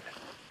behind.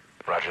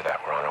 Roger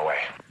that, we're on our way.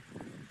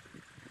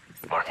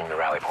 Marking the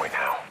rally point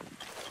now.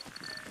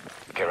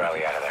 Get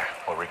Riley out of there.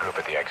 We'll regroup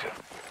at the exit.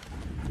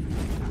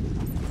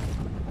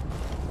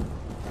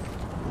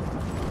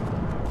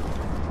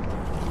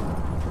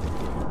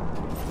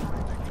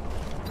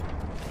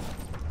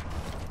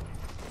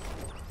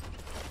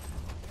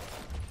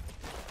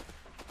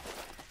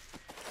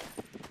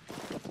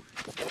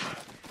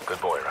 Good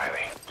boy,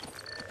 Riley.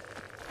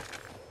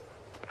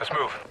 Let's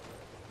move.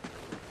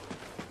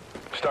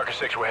 Stalker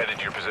 6, we're headed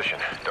to your position.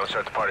 Don't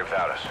start the party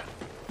without us.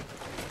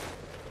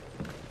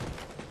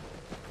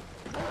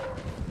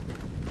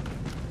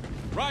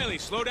 Riley,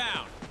 slow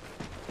down.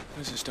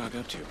 What is this dog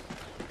up to?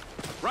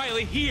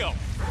 Riley, heel.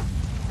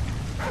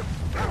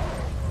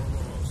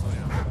 Slow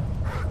down.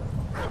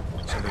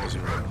 Something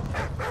isn't right.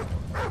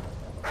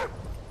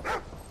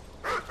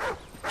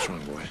 What's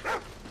wrong, boy?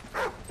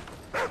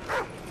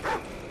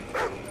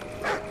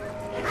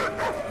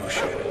 Oh,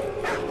 shit.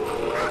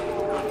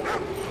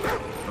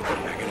 Okay,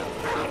 back it up.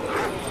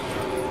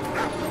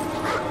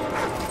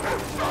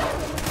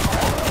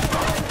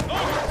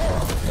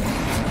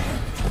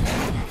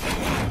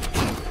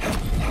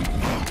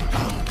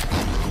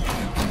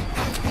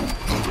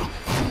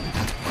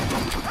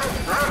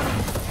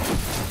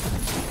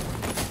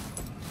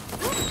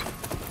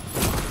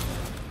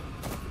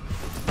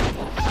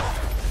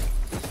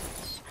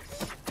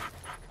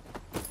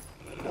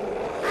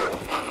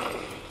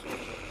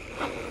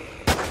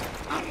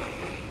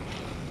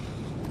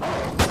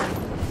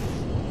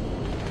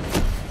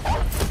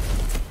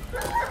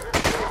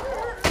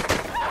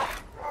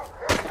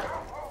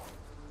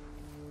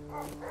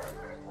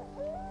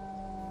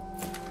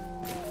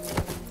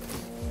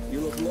 You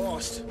look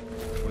lost.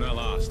 We're not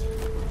lost.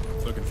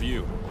 Looking for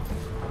you.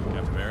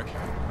 Captain Merrick.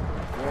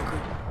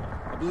 Walker,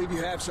 I believe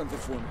you have something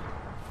for me.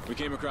 We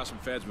came across some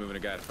feds moving a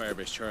guy to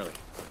Firebase Charlie.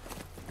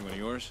 You one of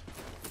yours?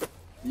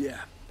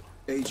 Yeah,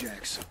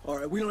 Ajax. All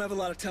right, we don't have a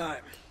lot of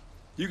time.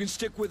 You can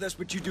stick with us,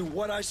 but you do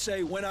what I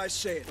say when I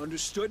say it.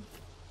 Understood?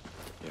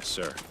 Yes,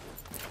 sir.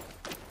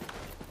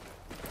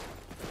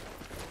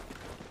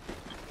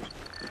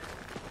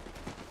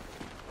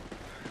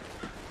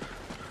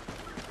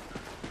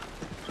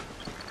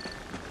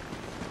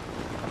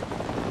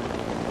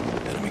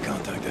 Enemy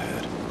contact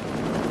ahead.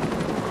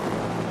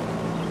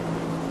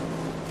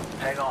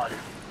 Hang on.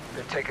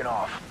 They're taking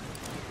off.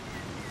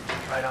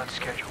 Right on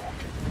schedule.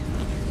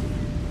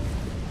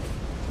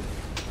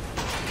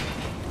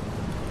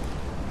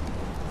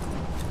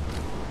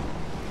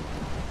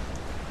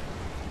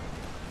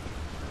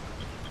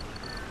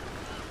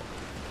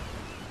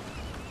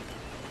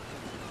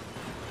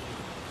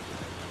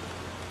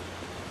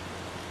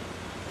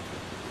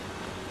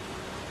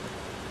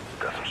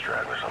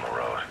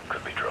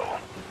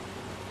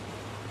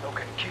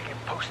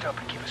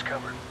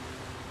 covered.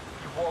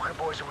 You Walker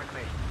boys are with me.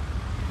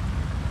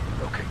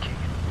 Okay, Keegan,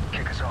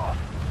 kick us off.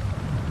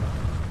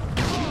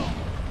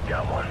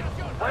 Got one.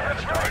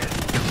 Weapons target.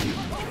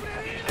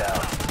 He's down.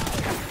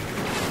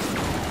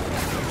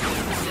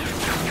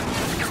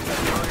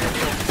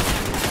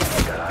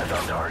 Got eyes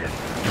on target.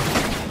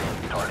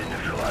 Target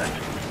neutralized.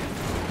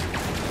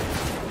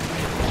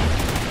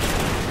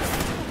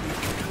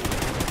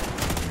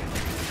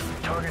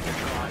 Target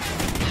neutralized.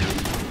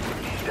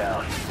 He's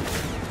down.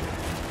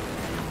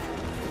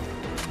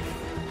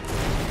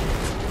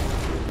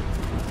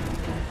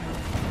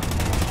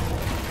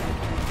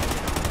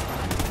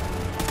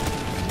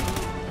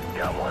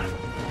 Got one.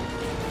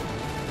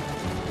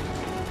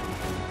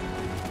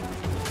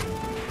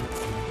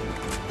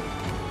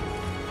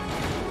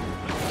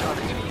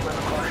 Target to 11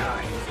 o'clock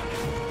high.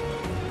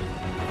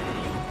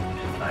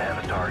 I have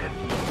a target.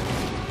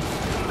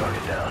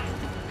 Target down.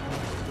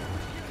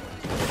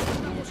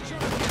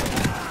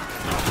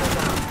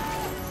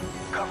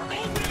 Cover me.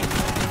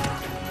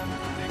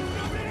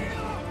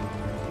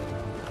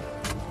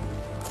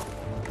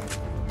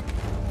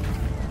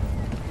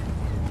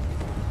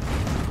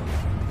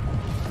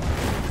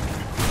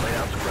 Lay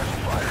out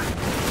suppressive fire.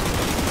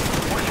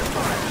 Where's your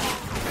fire?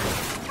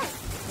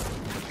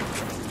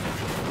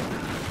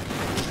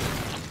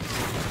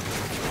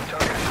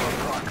 Target at 12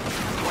 o'clock.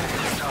 20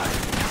 minutes time.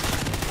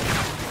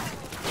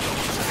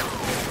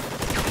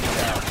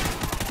 Down.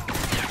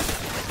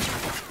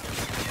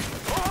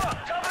 Move up!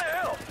 Top of the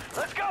hill!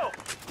 Let's go!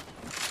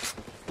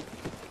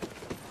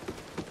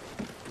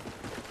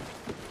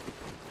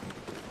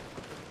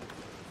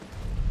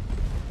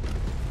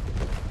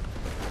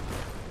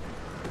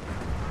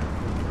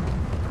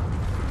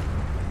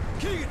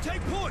 Keegan,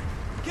 take point!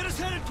 Get us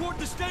headed toward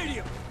the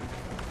stadium!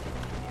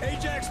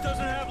 Ajax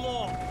doesn't have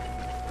long.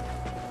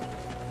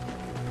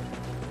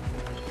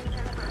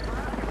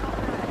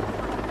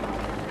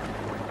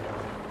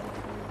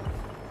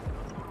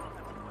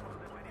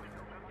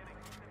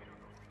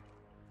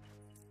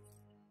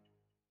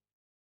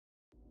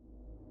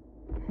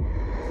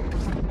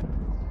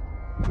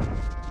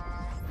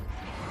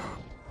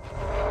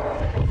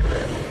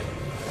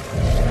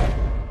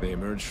 They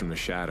emerged from the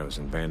shadows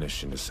and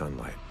vanished into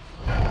sunlight.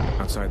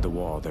 Outside the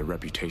wall, their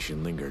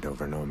reputation lingered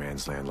over no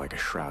man's land like a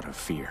shroud of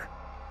fear.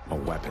 A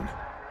weapon,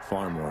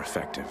 far more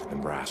effective than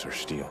brass or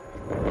steel.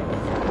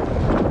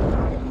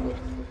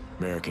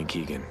 Merrick and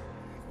Keegan.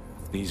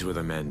 These were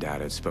the men Dad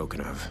had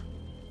spoken of.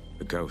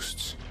 The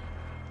ghosts.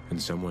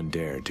 And someone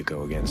dared to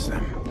go against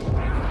them.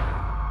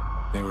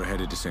 They were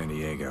headed to San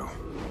Diego,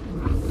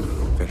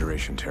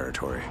 Federation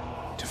territory,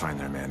 to find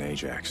their man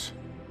Ajax.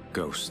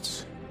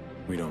 Ghosts.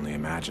 We'd only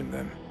imagined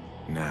them.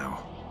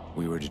 Now,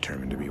 we were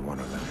determined to be one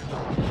of them.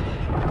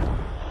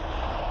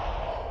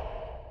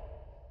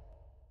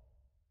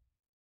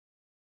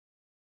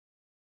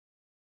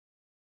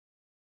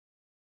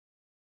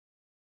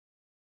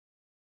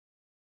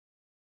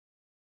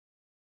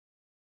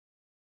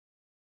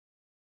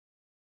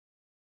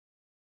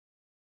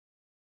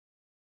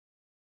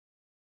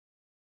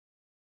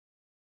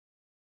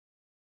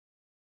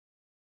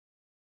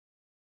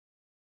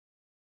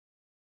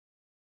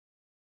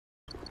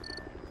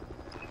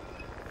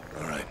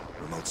 All right,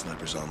 remote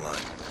sniper's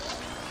online.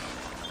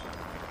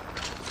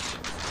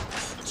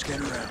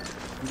 Scan around.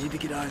 We need to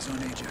get eyes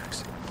on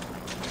Ajax.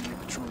 Enemy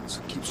patrols.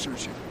 Keep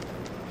searching.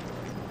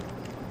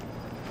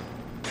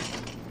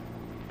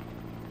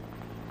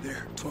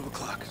 There, 12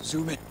 o'clock.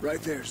 Zoom in.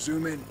 Right there,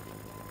 zoom in.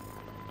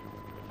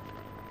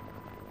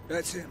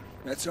 That's him.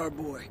 That's our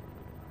boy.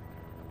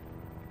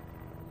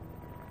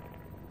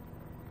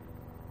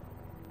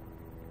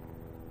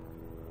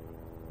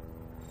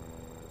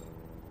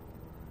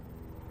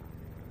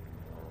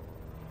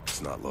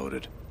 It's not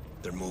loaded.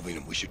 They're moving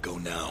and we should go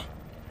now.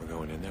 We're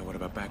going in there? What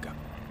about backup?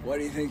 Why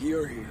do you think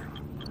you're here?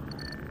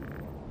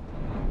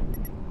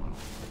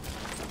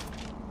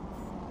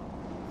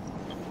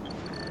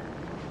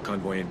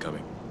 Convoy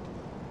incoming.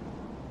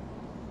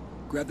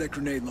 Grab that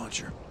grenade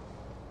launcher.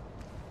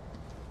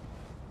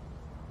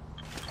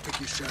 Pick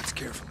your shots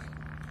carefully.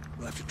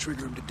 We'll have to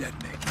trigger him to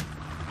detonate.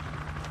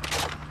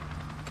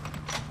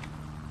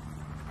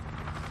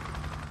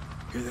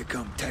 Here they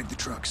come. Tag the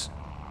trucks.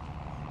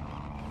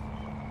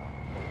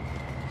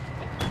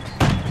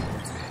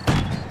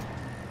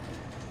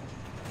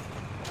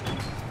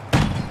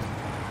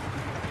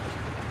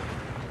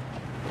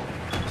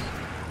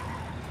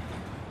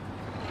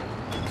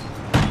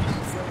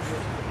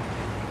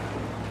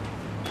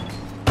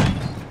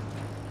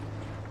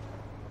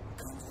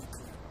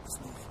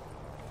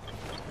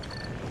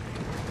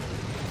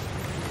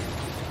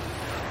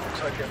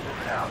 Looks like they're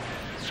moving out.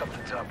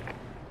 Something's up.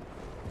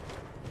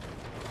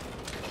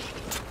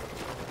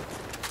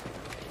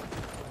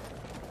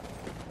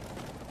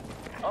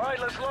 All right,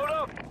 let's load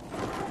up.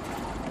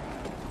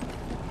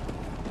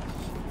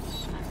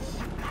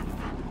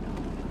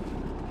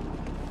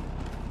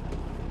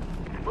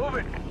 Move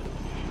it.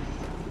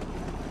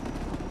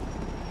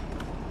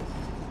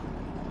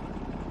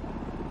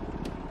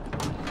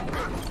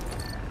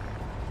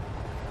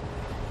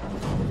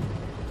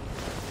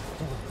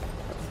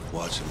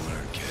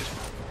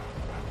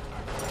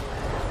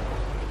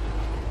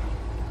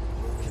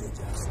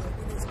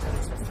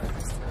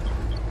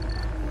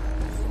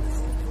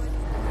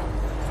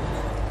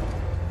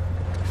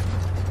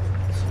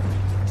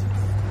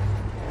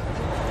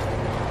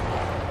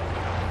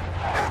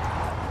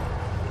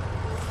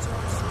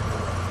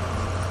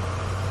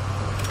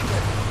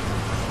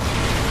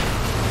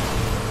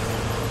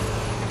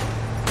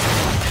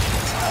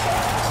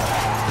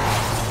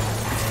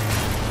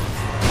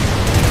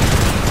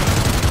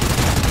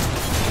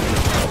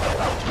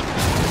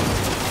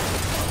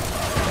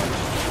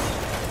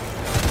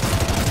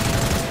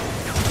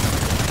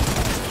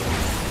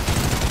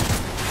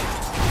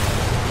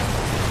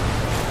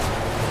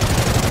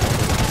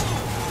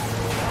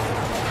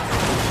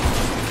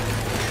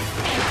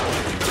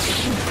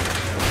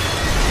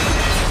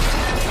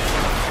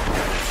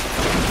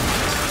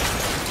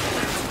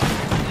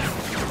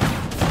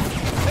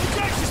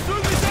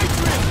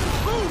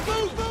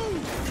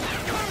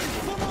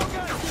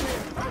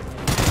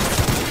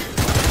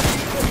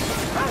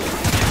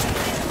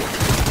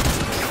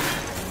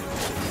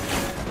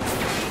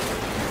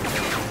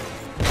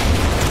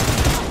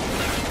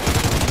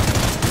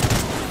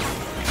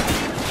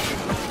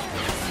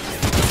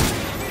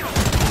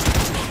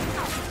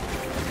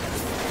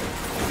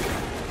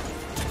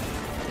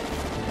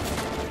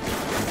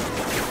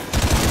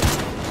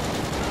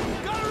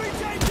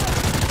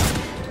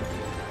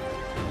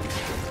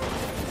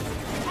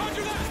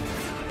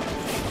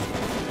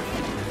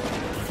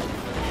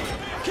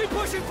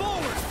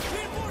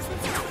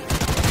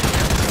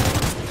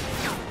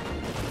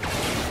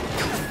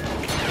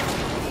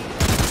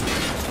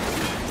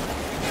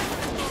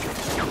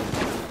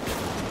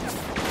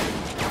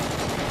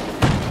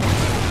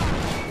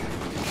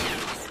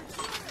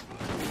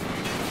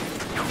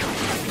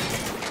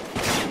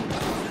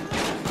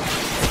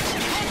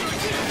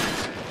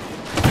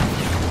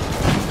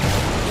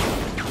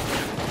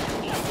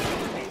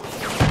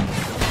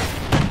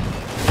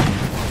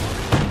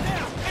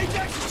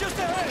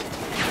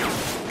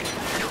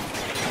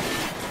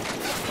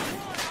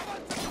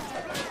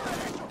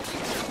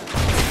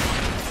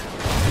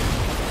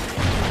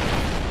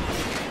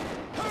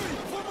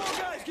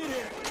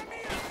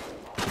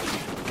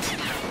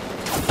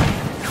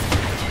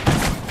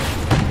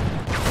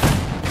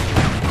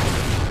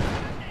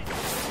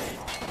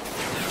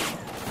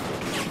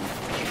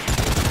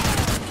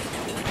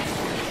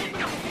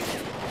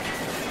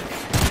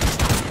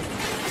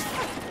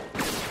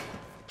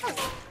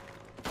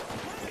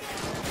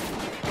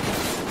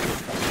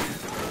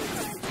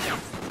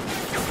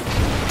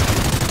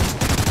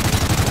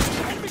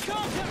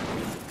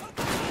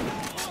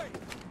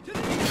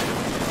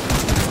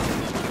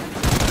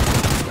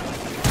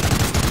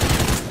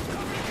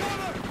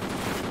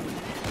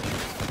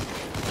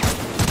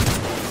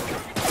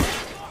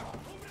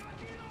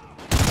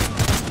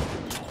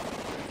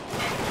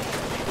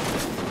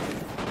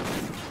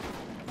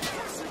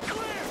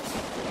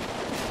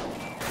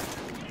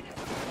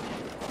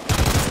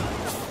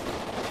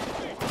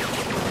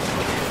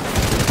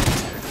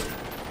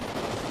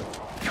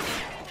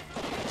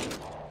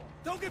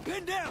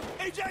 pinned down!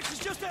 Ajax is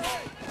just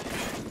ahead!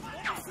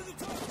 Almost to the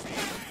top!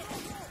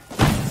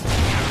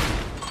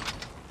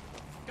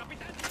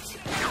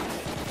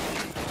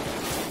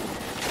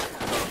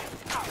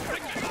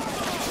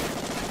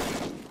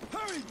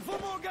 Hurry, before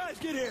more guys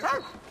get here!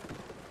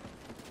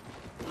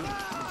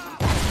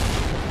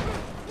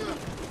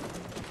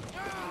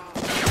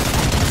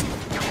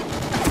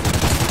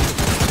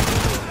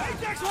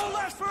 Ajax won't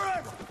last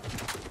forever!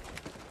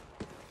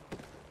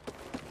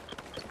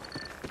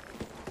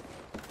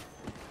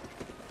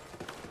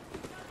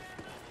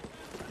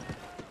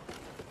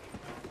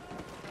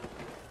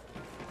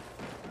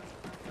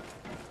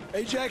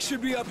 Ajax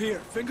should be up here.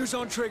 Fingers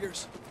on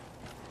triggers.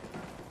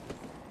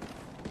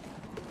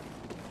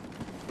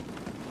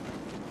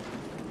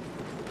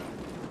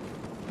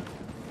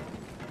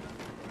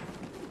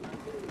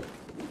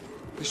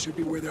 This should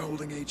be where they're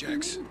holding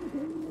Ajax.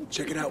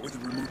 Check it out with a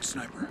remote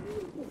sniper.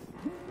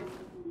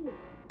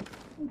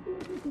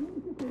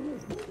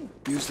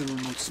 Use the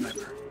remote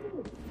sniper.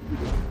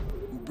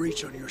 We'll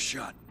breach on your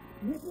shot.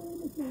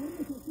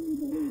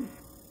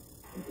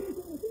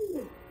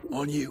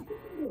 On you.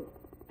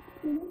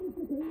 Go!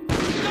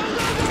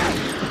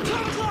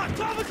 12 o'clock!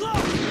 12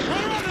 o'clock!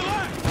 Right on the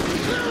left!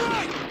 Clear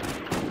right!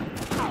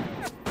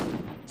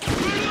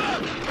 Clear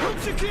left! Room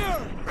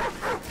secure!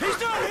 He's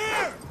not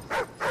here!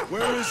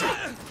 Where is he?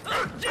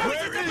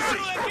 Where is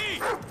he?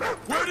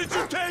 Where did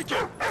you take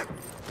him?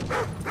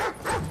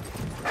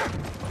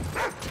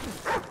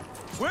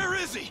 Where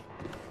is he?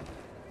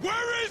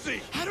 Where is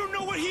he? I don't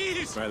know what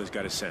he is! Riley's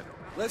got his scent.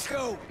 Let's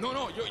go! No,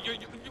 no, yo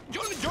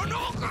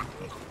no!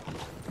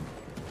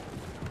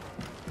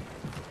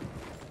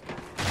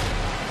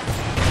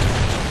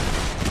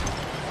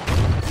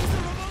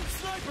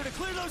 To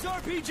clear those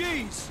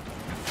RPGs!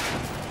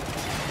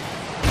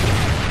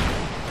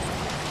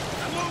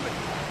 I'm moving!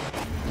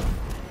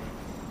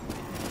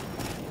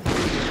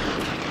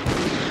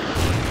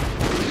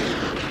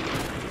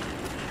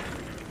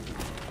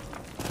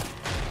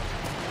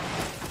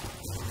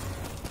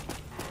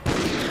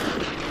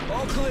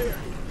 All clear.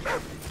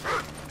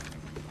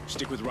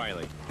 Stick with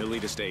Riley. He'll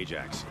lead us to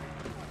Ajax.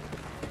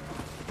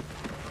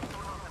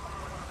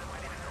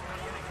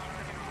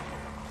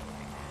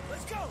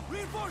 Let's go!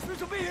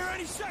 Reinforcements will be here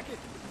any second!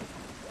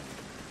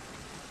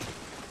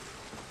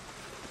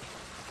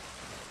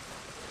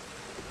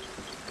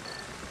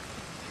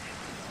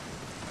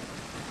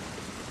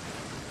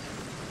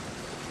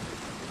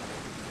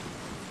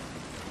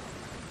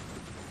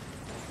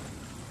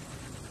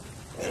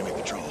 Enemy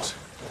patrols.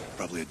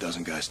 Probably a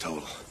dozen guys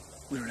total.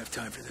 We don't have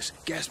time for this.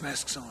 Gas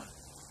masks on.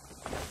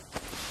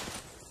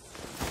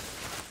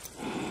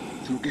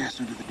 Throw gas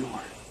under the door.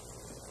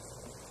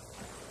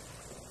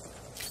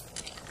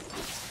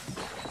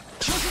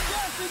 Put some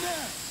gas in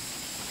there!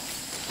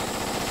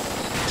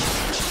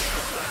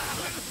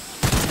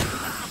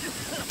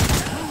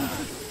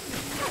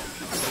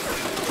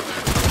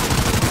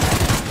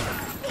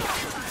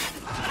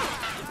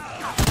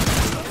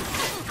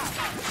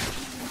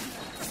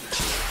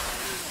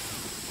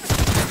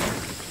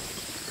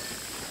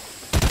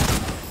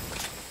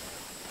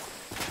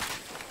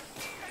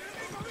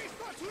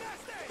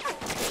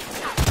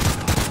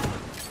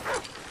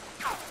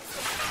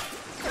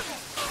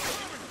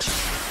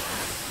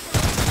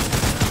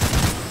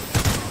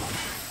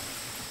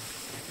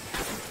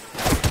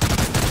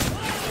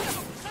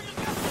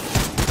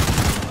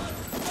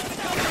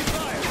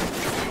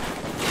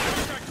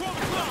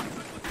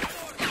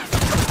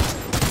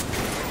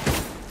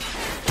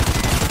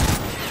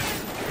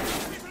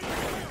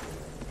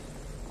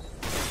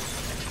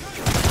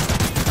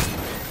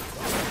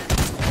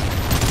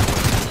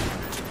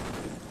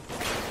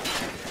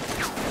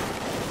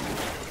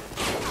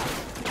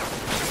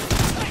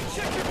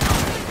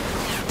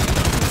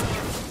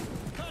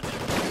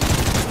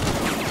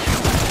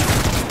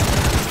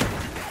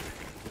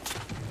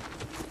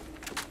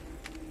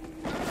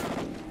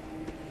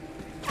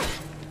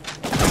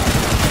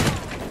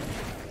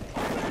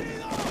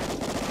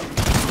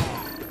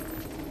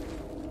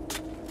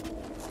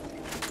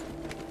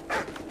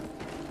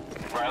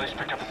 Riley's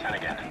picked up the scent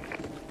again.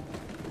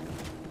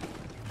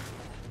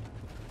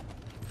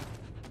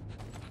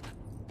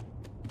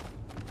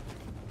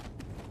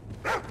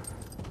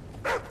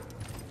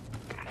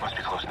 Must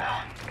be close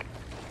now.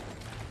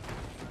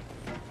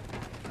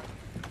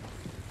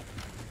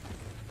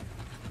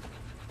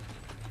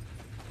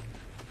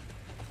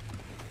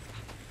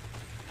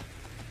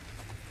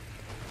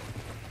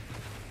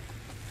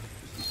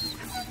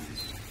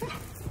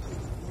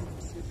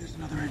 There's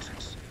another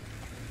entrance.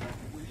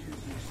 Wait here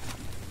first.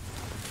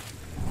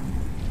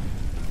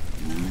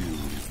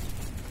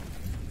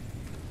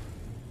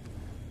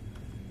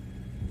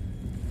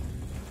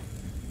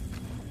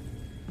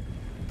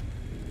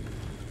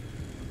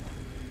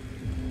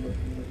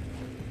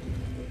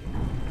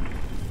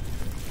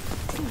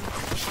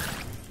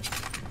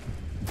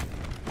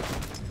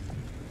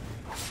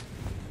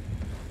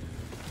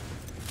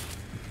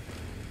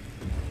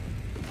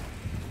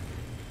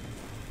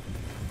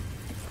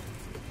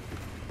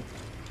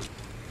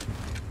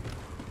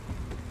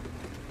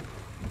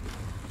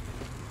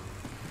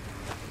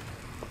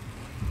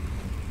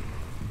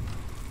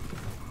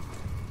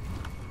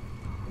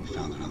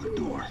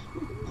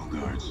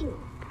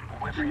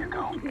 Wherever you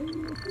go.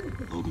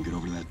 Logan, get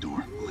over to that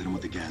door. We'll hit him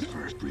with the gas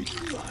first. Breach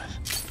for 5.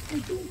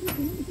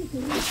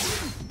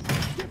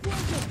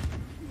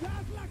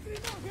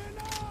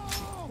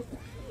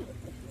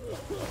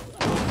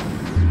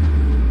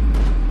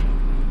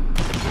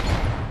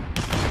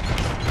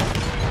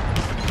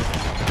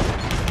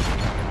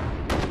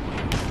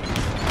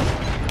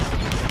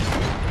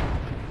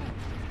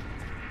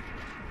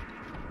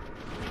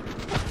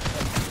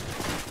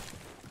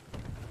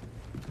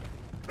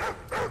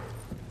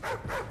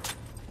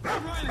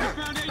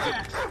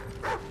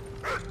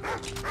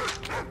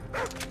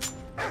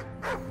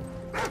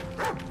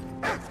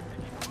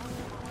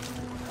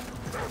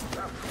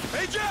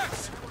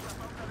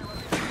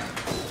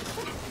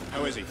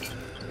 How is he?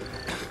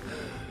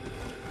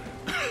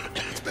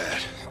 It's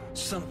bad.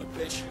 Son of a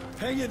bitch.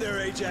 Hang in there,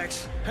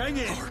 Ajax. Hang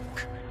in.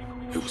 Rourke.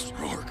 It was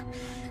Rourke.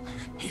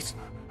 He's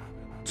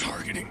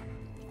targeting.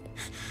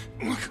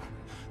 Look.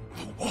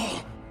 The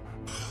wall.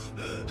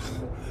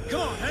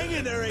 Come on, hang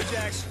in there,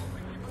 Ajax.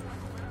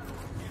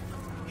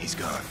 He's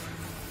gone.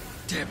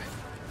 Damn it.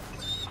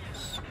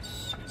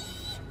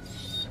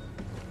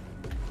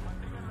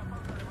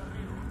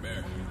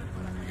 Bear,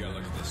 you gotta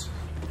look at this.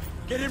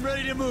 Get him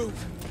ready to move.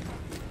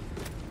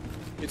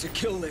 It's a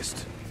kill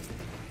list.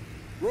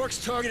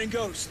 Rourke's targeting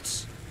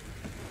ghosts.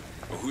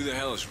 Well, who the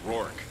hell is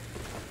Rourke?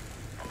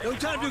 No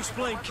time to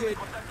explain, kid.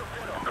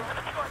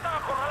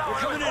 We're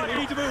coming in. We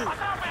need to move.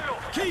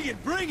 Keegan,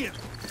 bring him.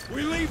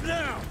 We leave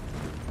now.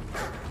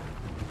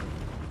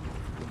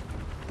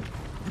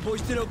 You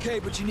boys did okay,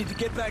 but you need to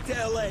get back to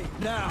LA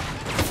now.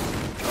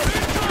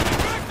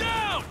 Back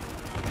down!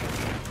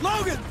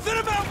 Logan, thin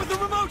him out with the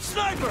remote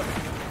sniper.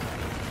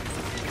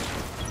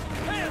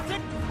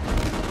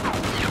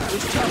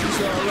 Those choppies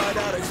are right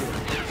out of here.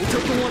 We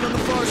took the one on the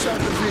far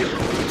side of the field.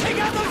 Take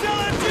out those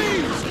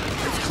LMGs!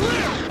 It's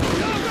clear!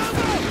 Go, go,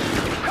 go!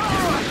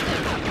 Cover us!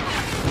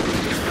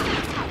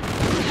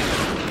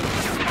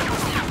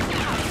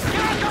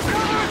 Get the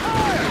cover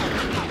fire!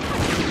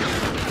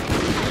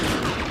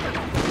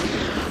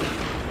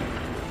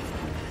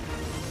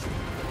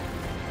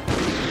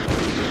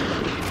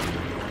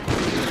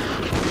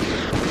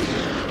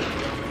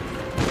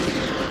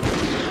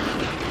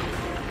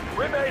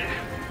 We made it.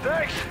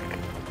 Thanks.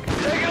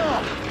 Take it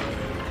off.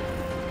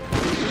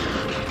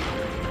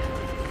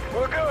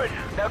 We're good.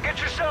 Now get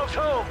yourselves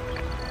home.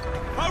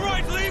 All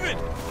right, leave it!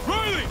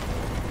 Riley!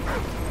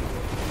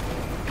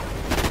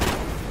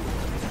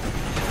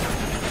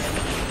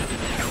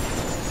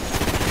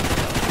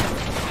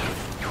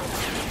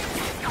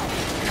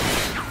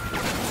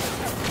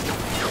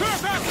 Clear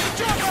back to the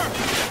chopper!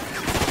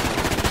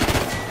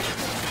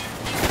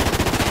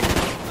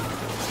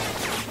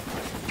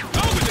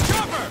 Over the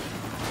chopper!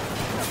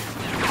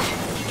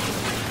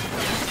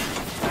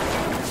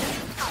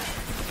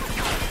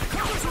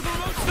 Cover us with a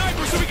remote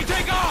sniper so we can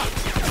take off!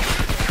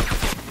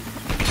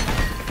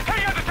 Hey,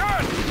 you have to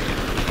turn!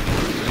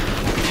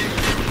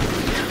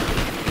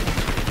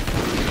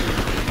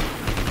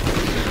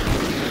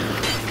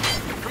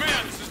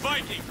 Command, this is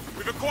Viking.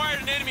 We've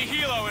acquired an enemy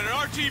helo and an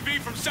RTB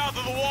from south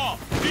of the wall.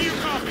 Do you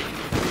copy?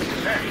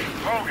 Hey,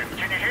 Logan,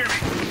 can you hear me?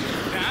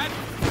 Dad?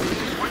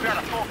 We've got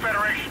a full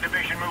Federation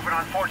division moving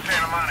on Fort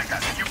Santa Monica.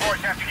 You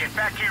boys have to get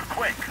back here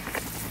quick.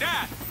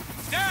 Dad!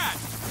 Dad!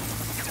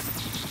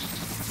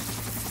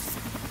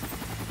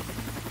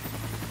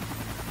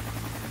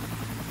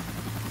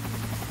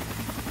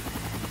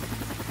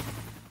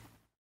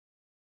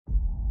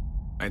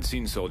 I'd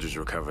seen soldiers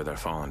recover their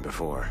fallen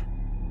before.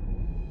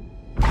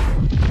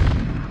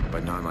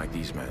 But not like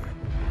these men.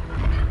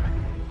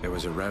 There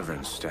was a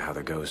reverence to how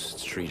the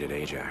ghosts treated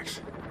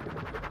Ajax.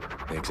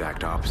 The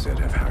exact opposite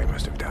of how he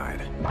must have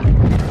died.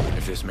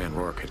 If this man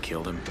Rourke had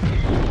killed him,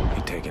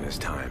 he'd taken his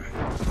time.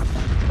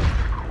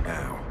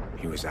 Now,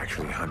 he was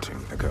actually hunting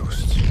the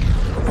ghosts.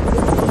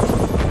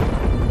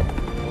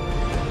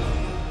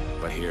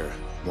 But here,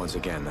 once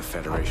again, the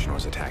Federation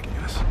was attacking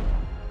us.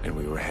 And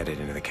we were headed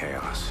into the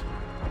chaos.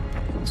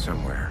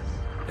 Somewhere,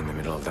 in the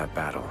middle of that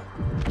battle,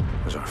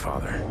 was our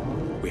father.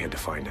 We had to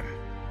find him.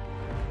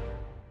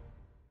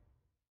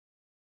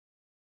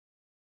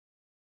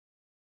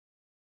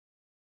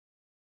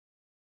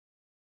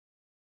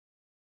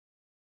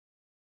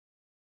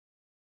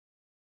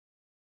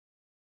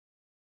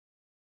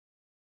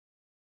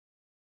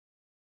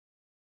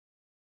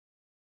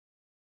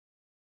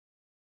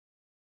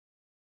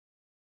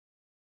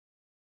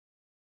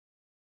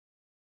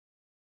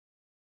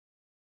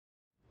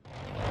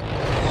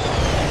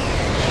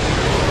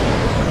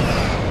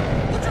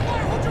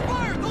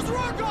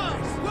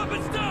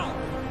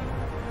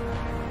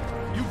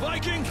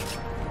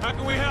 How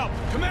can we help?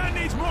 Command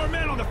needs more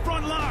men on the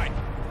front line!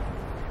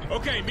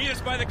 Okay, meet us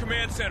by the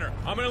command center.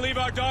 I'm gonna leave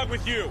our dog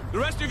with you. The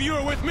rest of you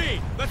are with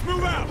me. Let's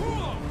move out!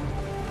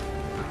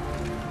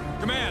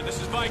 Command,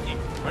 this is Viking.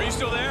 Are you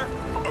still there?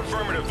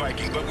 Affirmative,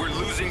 Viking, but we're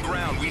losing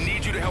ground. We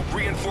need you to help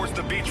reinforce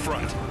the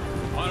beachfront.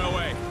 On our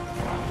way.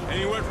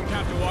 Any word from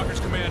Captain Walker's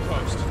command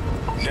post?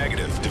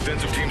 Negative.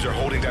 Defensive teams are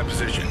holding that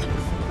position.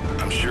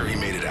 I'm sure he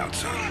made it out,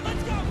 son.